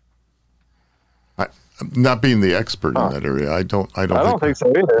 Not being the expert in that area, I don't think so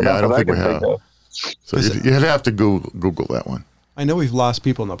either. Yeah, I don't think we have. So you'd have to Google that one. I know we've lost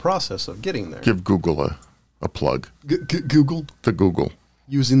people in the process of getting there. Give Google a plug. Google? The Google.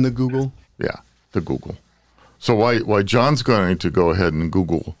 Using the Google? Yeah, the Google. So why John's going to go ahead and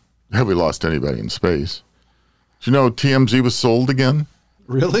Google, have we lost anybody in space? Do you know TMZ was sold again?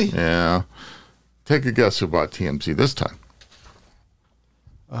 Really? Yeah. Take a guess who bought TMZ this time.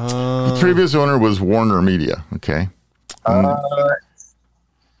 The previous owner was Warner Media, okay?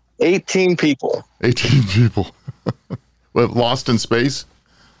 18 people. 18 people. What, lost in space?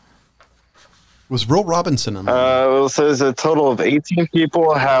 Was Will Robinson on it says a total of 18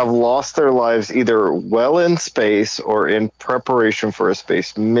 people have lost their lives either while in space or in preparation for a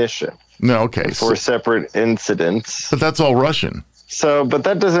space mission. No, okay. For separate incidents. But that's all Russian. So, but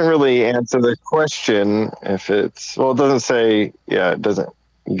that doesn't really answer the question if it's, it doesn't say, it doesn't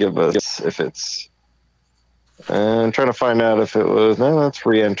give us if it's, I'm trying to find out if it was, no, that's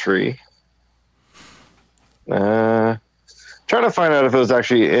re-entry. Trying to find out if it was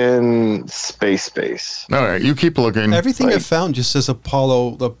actually in space. All right, you keep looking. Everything I found just says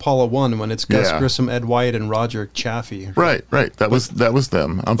Apollo 1 when it's Gus Grissom, Ed White, and Roger Chaffee. Right. That was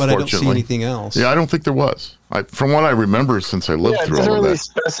them. Unfortunately, but I don't see anything else. Yeah, I don't think there was. From what I remember, since I lived through all of that. It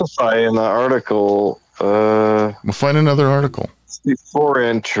doesn't really specify in the article We'll find another article. Before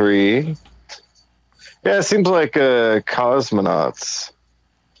entry. Yeah, it seems like cosmonauts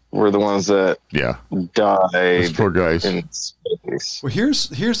were the ones that died. Those poor guys. In space. Well,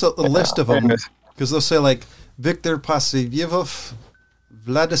 here's a list of them, because they'll say like Viktor Pasivyevov,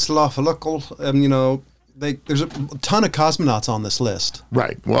 Vladislav Lukol, there's a ton of cosmonauts on this list.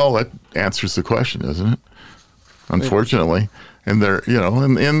 Right. Well, that answers the question, doesn't it? Unfortunately. And they're,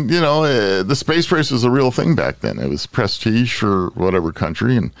 the space race was a real thing back then. It was prestige for whatever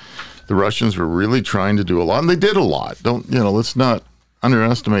country, and the Russians were really trying to do a lot, and they did a lot. Let's not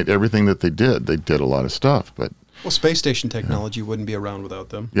underestimate everything that they did. They did a lot of stuff, but space station technology wouldn't be around without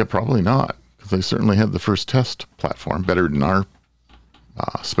them. Yeah, probably not, because they certainly had the first test platform, better than our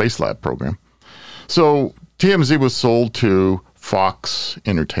Space Lab program. So TMZ was sold to Fox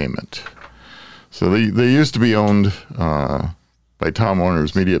Entertainment. So they used to be owned by Tom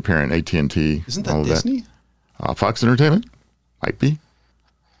Warner's media parent, AT&T. Isn't that Disney? Fox Entertainment? Might be.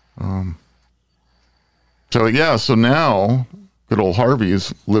 So now good old Harvey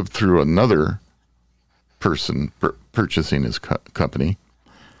has lived through another person purchasing his company.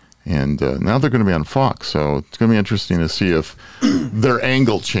 And now they're going to be on Fox. So it's going to be interesting to see if their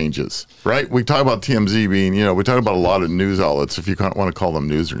angle changes, right? We talk about TMZ being, we talk about a lot of news outlets, if you want to call them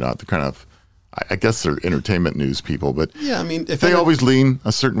news or not. They're kind of, I guess they're entertainment news people, but yeah, I mean, if they always lean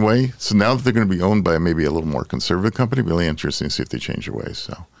a certain way. So now that they're going to be owned by maybe a little more conservative company, really interesting to see if they change their ways.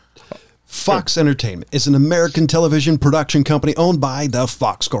 So Fox Entertainment is an American television production company owned by the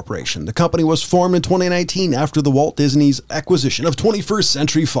Fox Corporation. The company was formed in 2019 after the Walt Disney's acquisition of 21st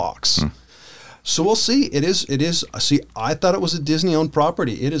Century Fox. So we'll see. It is. See, I thought it was a Disney-owned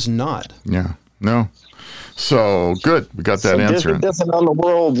property. It is not. Yeah. No. So good. We got that answer. Disney doesn't own the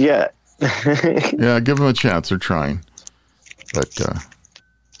world yet. Yeah, give them a chance. They're trying. But here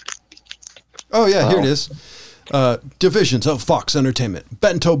it is. Divisions of Fox Entertainment: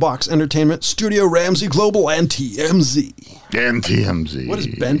 Bento Box Entertainment, Studio Ramsey Global, and TMZ. What is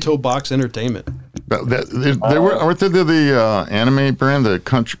Bento Box Entertainment? Aren't they the anime brand, the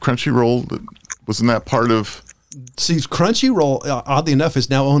Crunchyroll? Wasn't that part of? See, Crunchyroll, oddly enough, is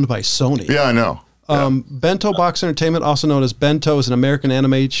now owned by Sony. Yeah, I know. Bento Box Entertainment, also known as Bento, is an American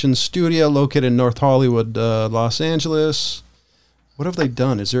animation studio located in North Hollywood, Los Angeles. What have they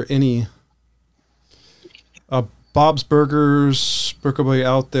done? Is there any... Bob's Burgers, Burger Boy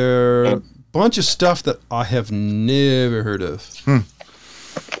Out There, a bunch of stuff that I have never heard of. Well,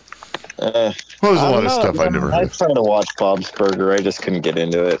 there's a lot of stuff I never heard of. I tried to watch Bob's Burger. I just couldn't get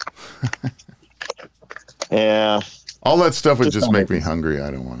into it. Yeah. All that stuff would just make me hungry. I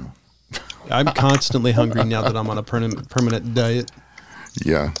don't want to. I'm constantly hungry now that I'm on a permanent diet.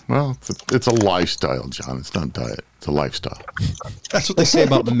 Yeah. Well, it's a lifestyle, John. It's not diet. It's a lifestyle. That's what they say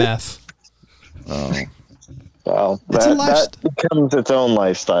about meth. Well, that becomes its own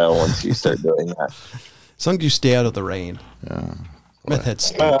lifestyle once you start doing that. As long as you stay out of the rain. Yeah. Meth heads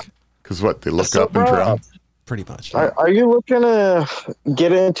stink. Because what? They look up and drown? Pretty much. Are you looking to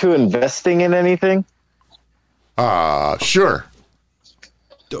get into investing in anything? Sure.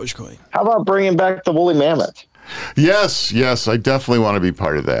 Dogecoin. How about bringing back the woolly mammoth? Yes. I definitely want to be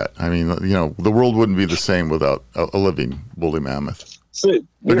part of that. I mean, the world wouldn't be the same without a living woolly mammoth. So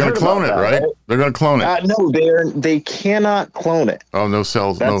they're going to clone it, right? They're going to clone it. No, they cannot clone it. Oh, no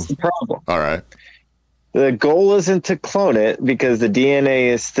cells. That's the problem. All right. The goal isn't to clone it because the DNA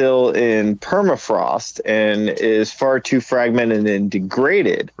is still in permafrost and is far too fragmented and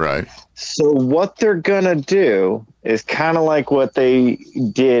degraded. Right. So what they're going to do is kind of like what they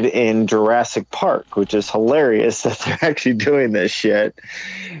did in Jurassic Park, which is hilarious that they're actually doing this shit.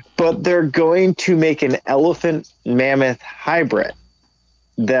 But they're going to make an elephant mammoth hybrid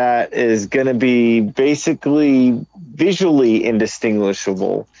that is going to be basically visually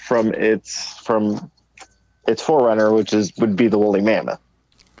indistinguishable from its forerunner, which would be the woolly mammoth.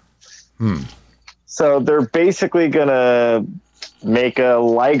 So they're basically going to make a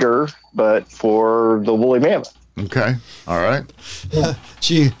liger, but for the woolly mammoth. Okay. All right.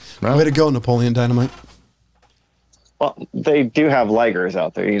 Gee, way to go, Napoleon Dynamite. Well, they do have ligers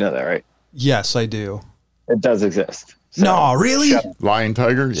out there. You know that, right? Yes, I do. It does exist. So, no, really? Lion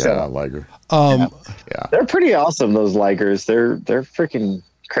tiger? Yeah, liger. Yeah. They're pretty awesome, those ligers. They're freaking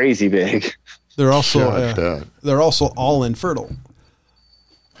crazy big. They're also all infertile.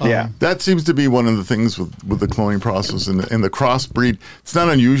 Yeah. That seems to be one of the things with the cloning process and the crossbreed. It's not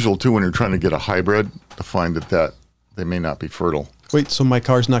unusual, too, when you're trying to get a hybrid to find that they may not be fertile. Wait, so my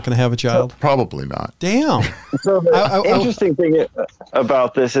car's not going to have a child? Probably not. Damn. So the interesting thing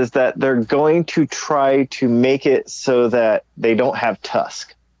about this is that they're going to try to make it so that they don't have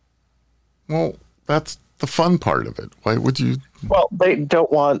tusk. Well, That's the fun part of it. Why would you? Well, they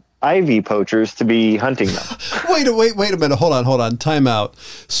don't want ivy poachers to be hunting them. Wait a minute. Hold on. Time out.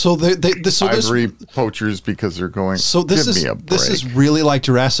 So Ivory poachers because they're going. So this give is me a break. this is really like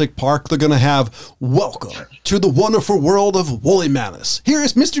Jurassic Park. They're going to have welcome to the wonderful world of woolly mammoths. Here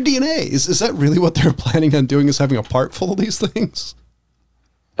is Mr. DNA. Is that really what they're planning on doing? Is having a park full of these things?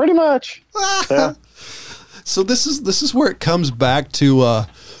 Pretty much. Yeah. So this is where it comes back to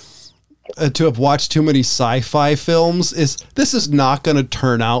have watched too many sci-fi films. This is not going to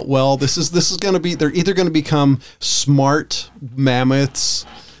turn out well. This is going to be, they're either going to become smart mammoths,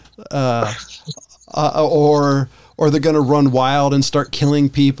 or they're going to run wild and start killing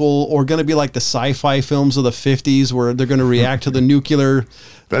people, or going to be like the sci-fi films of the 50s where they're going to react to the nuclear.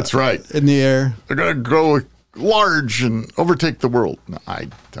 That's right. In the air. They're going to grow large and overtake the world. No, I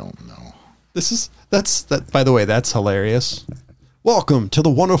don't know. By the way, that's hilarious. Welcome to the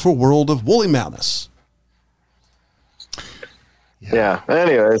wonderful world of woolly mammoths. Yeah.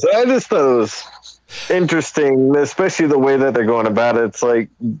 Anyways, I just thought it was interesting, especially the way that they're going about it. It's like,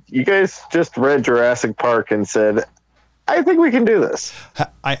 you guys just read Jurassic Park and said, I think we can do this.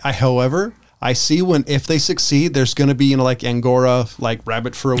 However, I see if they succeed, there's going to be, like Angora, like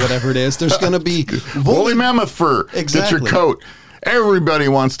rabbit fur or whatever it is. There's going to be woolly mammoth fur. Exactly. Get your coat. Everybody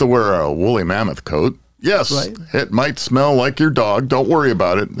wants to wear a woolly mammoth coat. Yes, right. It might smell like your dog. Don't worry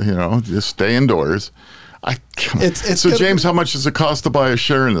about it. Just stay indoors. So, James, how much does it cost to buy a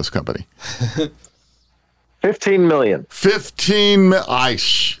share in this company? $15 million.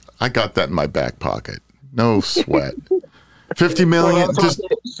 I got that in my back pocket. No sweat. $50 million. Well,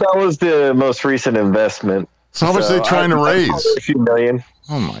 that was the most recent investment. So how much are they trying to raise? A few million.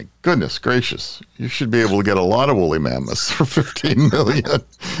 Oh my goodness gracious! You should be able to get a lot of woolly mammoths for $15 million,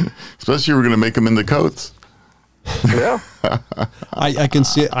 especially if we're going to make them into coats. Yeah, I can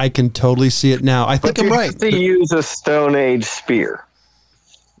see it. I can totally see it now. I think I'm right. To use a Stone Age spear.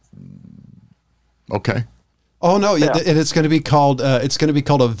 Okay. Oh no! Yeah. And it's going to be called. It's going to be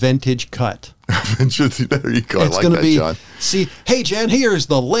called a vintage cut. There you go. It's going to be. John. See, hey Jen, here's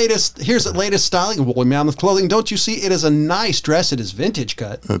the latest styling of woolly mammoth clothing. Don't you see? It is a nice dress. It is vintage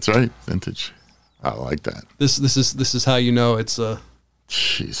cut. That's right, vintage. I like that. This is how you know it's a.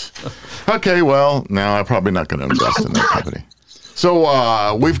 Jeez. Okay, well now I'm probably not going to invest in that company.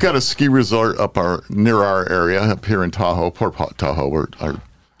 So we've got a ski resort near our area up here in Tahoe, Port Tahoe.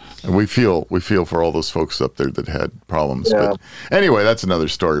 And we feel for all those folks up there that had problems. Yeah. But anyway, that's another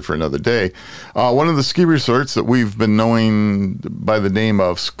story for another day. One of the ski resorts that we've been knowing by the name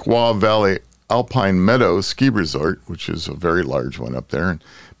of Squaw Valley Alpine Meadows Ski Resort, which is a very large one up there and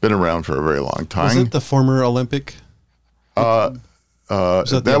been around for a very long time. Was it the former Olympic? That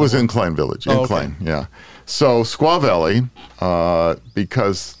was Incline Village. Incline, okay. Yeah. So Squaw Valley,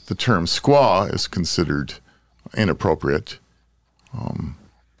 because the term squaw is considered inappropriate,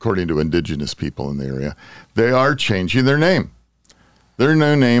 according to indigenous people in the area, they are changing their name. Their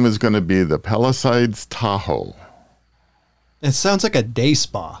new name is going to be the Palisades Tahoe. It sounds like a day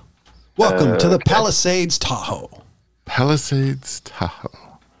spa. Welcome to the Palisades Tahoe. Palisades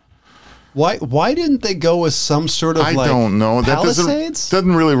Tahoe. Why didn't they go with some sort of I don't know. Palisades? That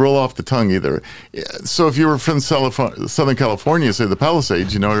doesn't really roll off the tongue either. So if you were from Southern California, say the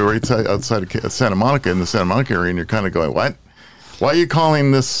Palisades, you're right outside of Santa Monica in the Santa Monica area, and you're kind of going, what? Why are you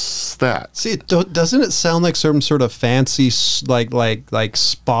calling this that? See, doesn't it sound like some sort of fancy like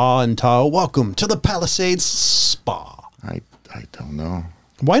spa and Tahoe? Welcome to the Palisades Spa. I don't know.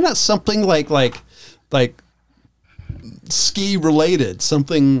 Why not something like ski related,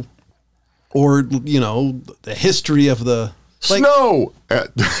 something, or the history of the snow at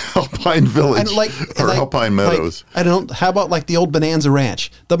Alpine Village or Alpine Meadows. How about like the old Bonanza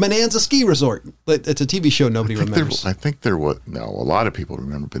Ranch, the Bonanza Ski Resort? It's a TV show nobody remembers. I think there was a lot of people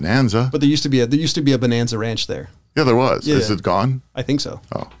remember Bonanza, but there used to be a Bonanza Ranch there. Yeah, there was. Yeah. Is it gone? I think so.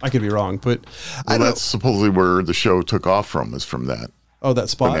 Oh, I could be wrong, but that's supposedly where the show took off from. Is from that. Oh, that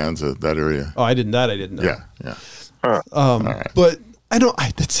spot, Bonanza, that area. Oh, I didn't know. Yeah. All right. But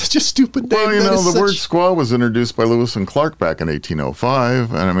that's such a stupid name. Well, the word squaw was introduced by Lewis and Clark back in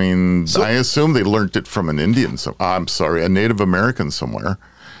 1805. And I assume they learned it from an Indian. A Native American somewhere.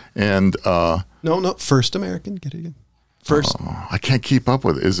 And no, first American. Get it again. First. I can't keep up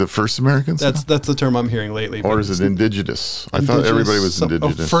with it. Is it first Americans? That's the term I'm hearing lately. Or is it indigenous? I thought everybody was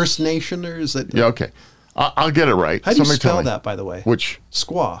indigenous. First Nation, or is it? Yeah, okay. I'll get it right. How do you spell that, by the way? Which?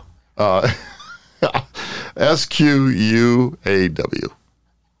 Squaw. Squaw.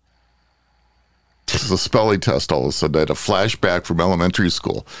 This is a spelling test all of a sudden. I had a flashback from elementary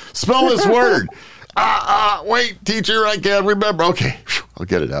school. Spell this word. Wait, teacher, I can't remember. Okay, I'll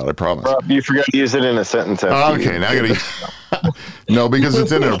get it out, I promise. Rob, you forgot to use it in a sentence. Okay, now I gotta... No, because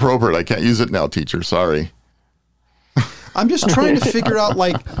it's inappropriate. I can't use it now, teacher. Sorry. I'm just trying to figure out,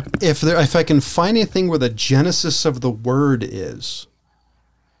 like, if I can find anything where the genesis of the word is.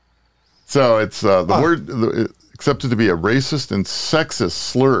 So it's the word accepted to be a racist and sexist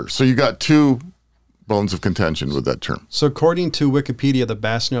slur. So you got two bones of contention with that term. So according to Wikipedia, the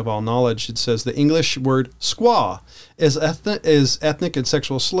bastion of all knowledge, it says the English word squaw is ethnic and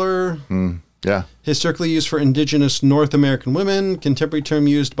sexual slur. Yeah. Historically used for indigenous North American women. Contemporary term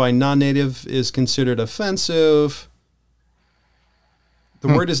used by non-native is considered offensive. The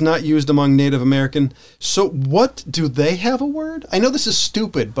word is not used among Native American. So what, do they have a word? I know this is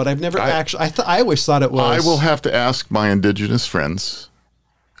stupid, but I've never I always thought it was. I will have to ask my indigenous friends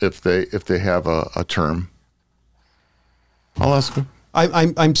if they have a term. I'll ask them.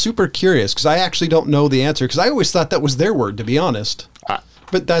 I'm super curious because I actually don't know the answer because I always thought that was their word, to be honest.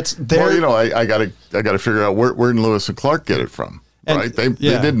 But that's their. Well, you know, I gotta figure out where did Lewis and Clark get it from. And, right? They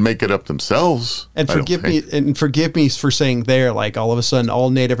didn't make it up themselves. And forgive me for saying there, like all of a sudden all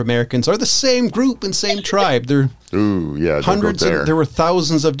Native Americans are the same group and same tribe. They're hundreds there were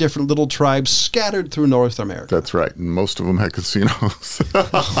thousands of different little tribes scattered through North America. That's right. And most of them had casinos.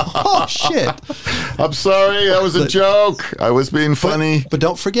 Oh shit. I'm sorry, that was a joke. I was being funny. But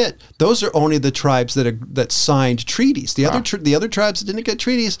don't forget, those are only the tribes that signed treaties. The other tribes that didn't get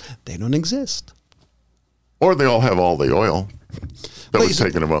treaties, they don't exist. Or they all have all the oil. Ladies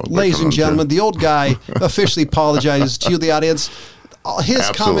and gentlemen, the old guy officially apologizes to you, the audience. His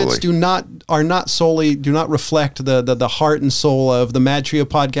comments do not reflect the heart and soul of the Mad Trio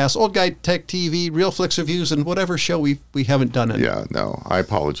podcast, Old Guy Tech TV, Real Flicks Reviews, and whatever show we haven't done it. Yeah, no, I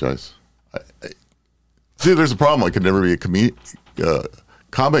apologize. See, there's a problem. I could never be a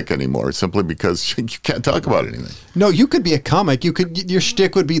comic anymore simply because you can't talk about anything. No, you could be a comic. Your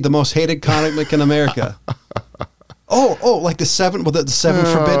shtick would be the most hated comic in America. Like the seven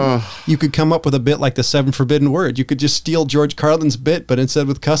forbidden. You could come up with a bit like the 7 forbidden words. You could just steal George Carlin's bit, but instead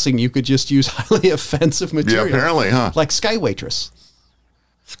with cussing, you could just use highly offensive material. Yeah, apparently, huh? Like Sky Waitress.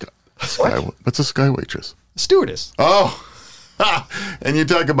 What's a Sky Waitress? Stewardess. Oh, and you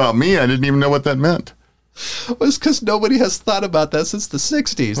talk about me. I didn't even know what that meant. Well, it's because nobody has thought about that since the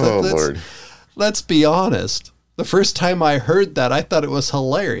 60s. Lord. Let's be honest. The first time I heard that, I thought it was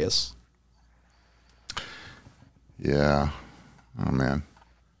hilarious. Yeah. Oh, man.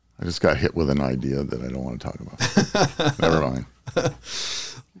 I just got hit with an idea that I don't want to talk about. Never mind.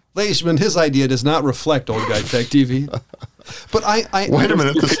 Leishman, his idea does not reflect Old Guy Tech TV. But I wait a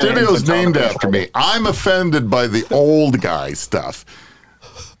minute. The studio's named after me. I'm offended by the old guy stuff.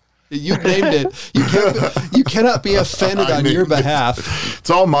 You named it. You cannot be offended on your behalf.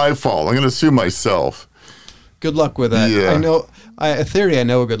 It's all my fault. I'm going to sue myself. Good luck with that. Yeah. I know. I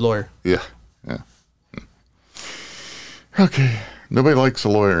know a good lawyer. Yeah. Okay. Nobody likes a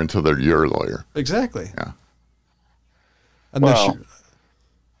lawyer until they're your lawyer. Exactly. Yeah.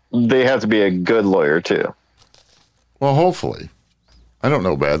 They have to be a good lawyer too. Well, hopefully. I don't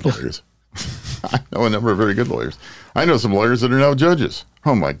know bad lawyers. I know a number of very good lawyers. I know some lawyers that are now judges.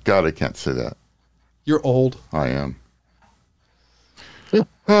 Oh my God, I can't say that. You're old. I am.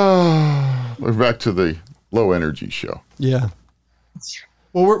 We're back to the low energy show. Yeah.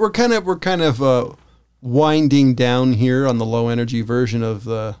 Well, we're kind of winding down here on the low energy version of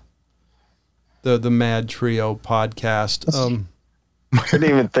the Mad Trio podcast. I didn't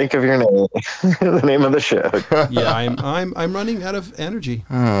even think of your name, the name of the show. Yeah, I'm running out of energy.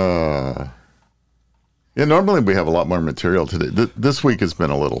 Yeah, normally we have a lot more material today. This week has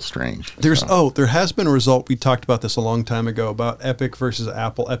been a little strange. There has been a result. We talked about this a long time ago about Epic versus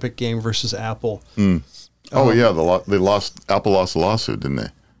Apple, Epic Game versus Apple. Apple lost a lawsuit, didn't they?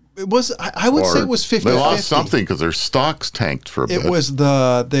 It was, I would say it was 50-50. They lost something because their stocks tanked for a bit. It was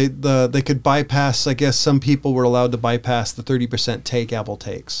they could bypass, I guess some people were allowed to bypass the 30% take Apple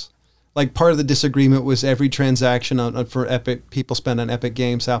takes. Like part of the disagreement was every transaction for Epic, people spend on Epic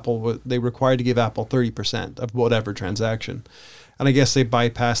Games, they required to give Apple 30% of whatever transaction. And I guess they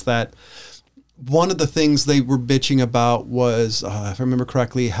bypassed that. One of the things they were bitching about was, if I remember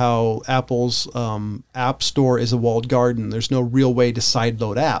correctly, how Apple's app store is a walled garden. There's no real way to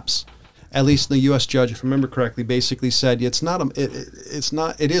sideload apps. At least the U.S. judge, if I remember correctly, basically said it is,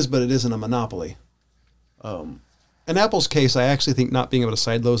 but it isn't a monopoly. In Apple's case, I actually think not being able to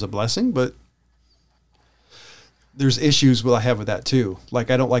sideload is a blessing, but there's issues I have with that too.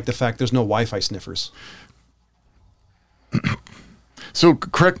 Like I don't like the fact there's no Wi-Fi sniffers. So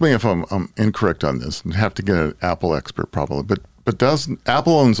correct me if I'm incorrect on this, and have to get an Apple expert probably, but But doesn't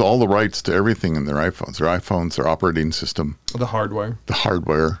Apple owns all the rights to everything in their iPhones, their operating system, The hardware. the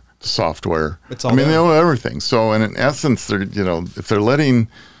software. It's all I mean, there. they own everything. So, and in essence, they're, if they're letting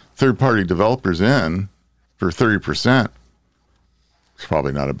third-party developers in for 30%, it's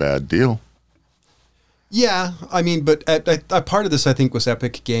probably not a bad deal. Yeah, I mean, but a part of this, I think, was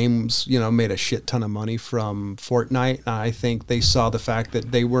Epic Games, made a shit ton of money from Fortnite. I think they saw the fact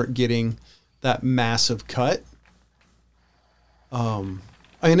that they weren't getting that massive cut.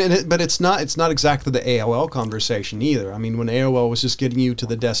 But it's not exactly the AOL conversation either. I mean, when AOL was just getting you to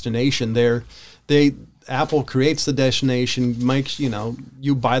the destination, Apple creates the destination, makes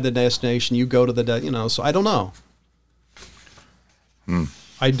you buy the destination, you go to the So I don't know.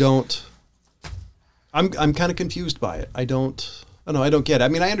 I'm kind of confused by it. I don't get it. I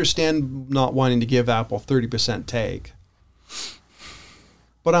mean, I understand not wanting to give Apple 30% take.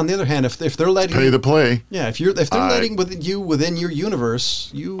 But on the other hand, if they're letting Pay to play. yeah, if they're letting within your universe,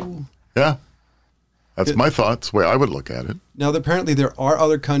 Yeah. That's my thoughts, the way I would look at it. now apparently there are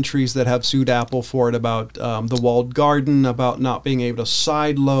other countries that have sued Apple for it about the walled garden, about not being able to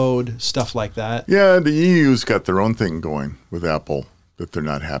side load, stuff like that. Yeah, the EU's got their own thing going with Apple that they're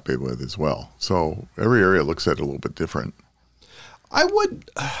not happy with as well. So every area looks at it a little bit different. I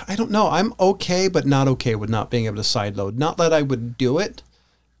don't know. I'm okay, but not okay with not being able to side load. Not that I would do it.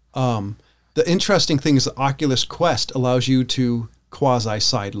 The interesting thing is the Oculus Quest allows you to quasi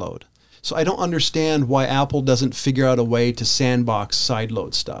side load. So I don't understand why Apple doesn't figure out a way to sandbox side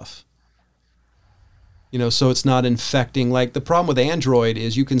load stuff. So it's not infecting. Like the problem with Android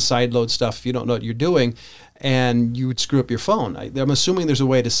is you can side load stuff if you don't know what you're doing, and you would screw up your phone. I'm assuming there's a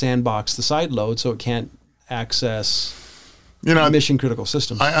way to sandbox the side load so it can't access mission critical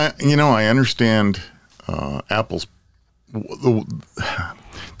systems. I understand Apple's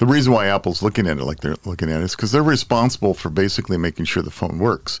the reason why Apple's looking at it like they're looking at it is because they're responsible for basically making sure the phone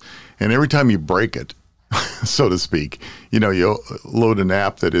works. And every time you break it, so to speak, you load an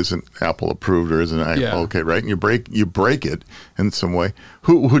app that isn't Apple approved or isn't okay, right? And you break it in some way.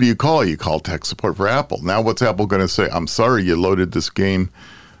 Who do you call? You call tech support for Apple. Now, what's Apple going to say? I'm sorry, you loaded this game.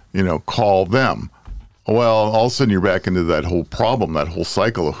 Call them. Well, all of a sudden you're back into that whole problem, that whole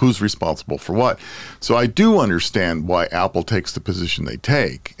cycle of who's responsible for what. So I do understand why Apple takes the position they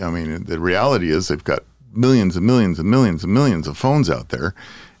take. I mean, the reality is they've got millions and millions and millions and millions of phones out there,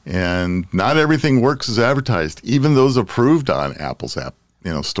 and not everything works as advertised, even those approved on Apple's app,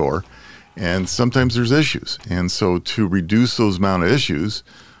 store. And sometimes there's issues. And so to reduce those amount of issues,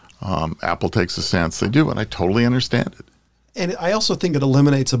 Apple takes the stance they do, and I totally understand it. And I also think it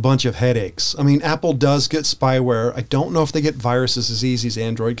eliminates a bunch of headaches. I mean, Apple does get spyware. I don't know if they get viruses as easy as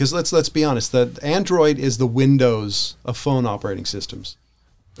Android, because let's be honest, that Android is the Windows of phone operating systems.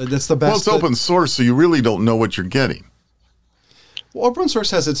 That's the best. Well, it's open source, so you really don't know what you're getting. Well, open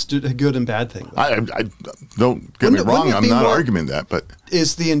source has its good and bad things. I don't get me wrong. I'm not arguing that, but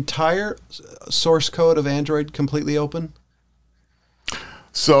is the entire source code of Android completely open?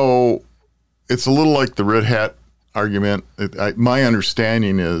 So it's a little like the Red Hat argument. My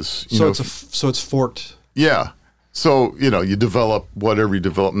understanding is, so it's forked. Yeah. So, you develop whatever you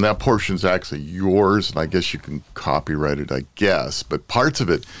develop, and that portion's actually yours, and I guess you can copyright it, I guess. But parts of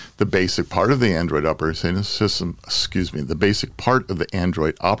it, the basic part of the Android operating system, the basic part of the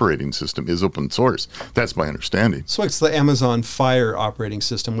Android operating system is open source. That's my understanding. So it's the Amazon Fire operating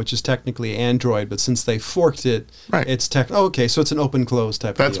system, which is technically Android, but since they forked it, right. It's okay, so it's an open-close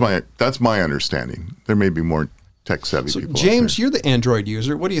type of deal. That's my understanding. There may be more tech-savvy people. James, you're the Android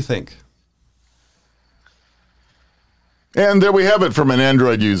user. What do you think? And there we have it from an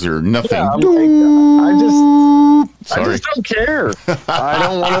Android user. Nothing. Yeah, I just don't care. I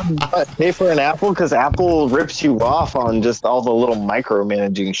don't want to pay for an Apple because Apple rips you off on just all the little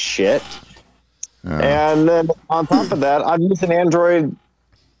micromanaging shit. And then on top of that, I've used an Android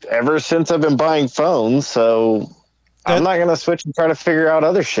ever since I've been buying phones, so I'm not going to switch and try to figure out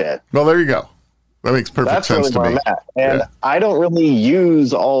other shit. Well, there you go. That makes perfect sense to me. I'm at. And I don't really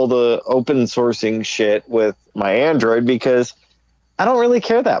use all the open sourcing shit with my Android because I don't really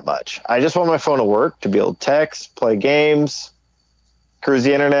care that much. I just want my phone to work, to be able to text, play games, cruise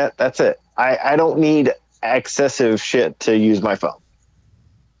the internet. That's it. I don't need excessive shit to use my phone.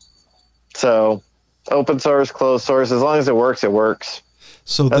 So open source, closed source, as long as it works, it works.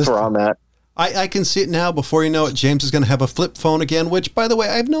 So that's where I'm at. I can see it now. Before you know it, James is going to have a flip phone again, which, by the way,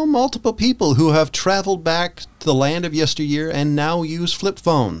 I've known multiple people who have traveled back to the land of yesteryear and now use flip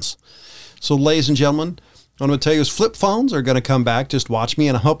phones. So, ladies and gentlemen, what I'm going to tell you is flip phones are going to come back. Just watch me,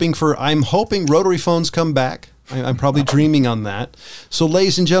 and I'm hoping rotary phones come back. I'm probably dreaming on that. So,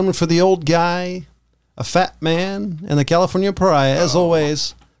 ladies and gentlemen, for the old guy a fat man, and the California Pariah. As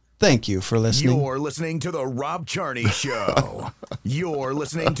always, thank you for listening. You're listening to the Rob Charney Show. You're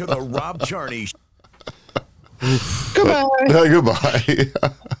listening to the Rob Charney Show. Goodbye. Goodbye.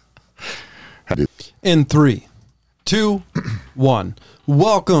 In 3, 2, 1.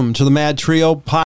 Welcome to the Mad Trio Podcast.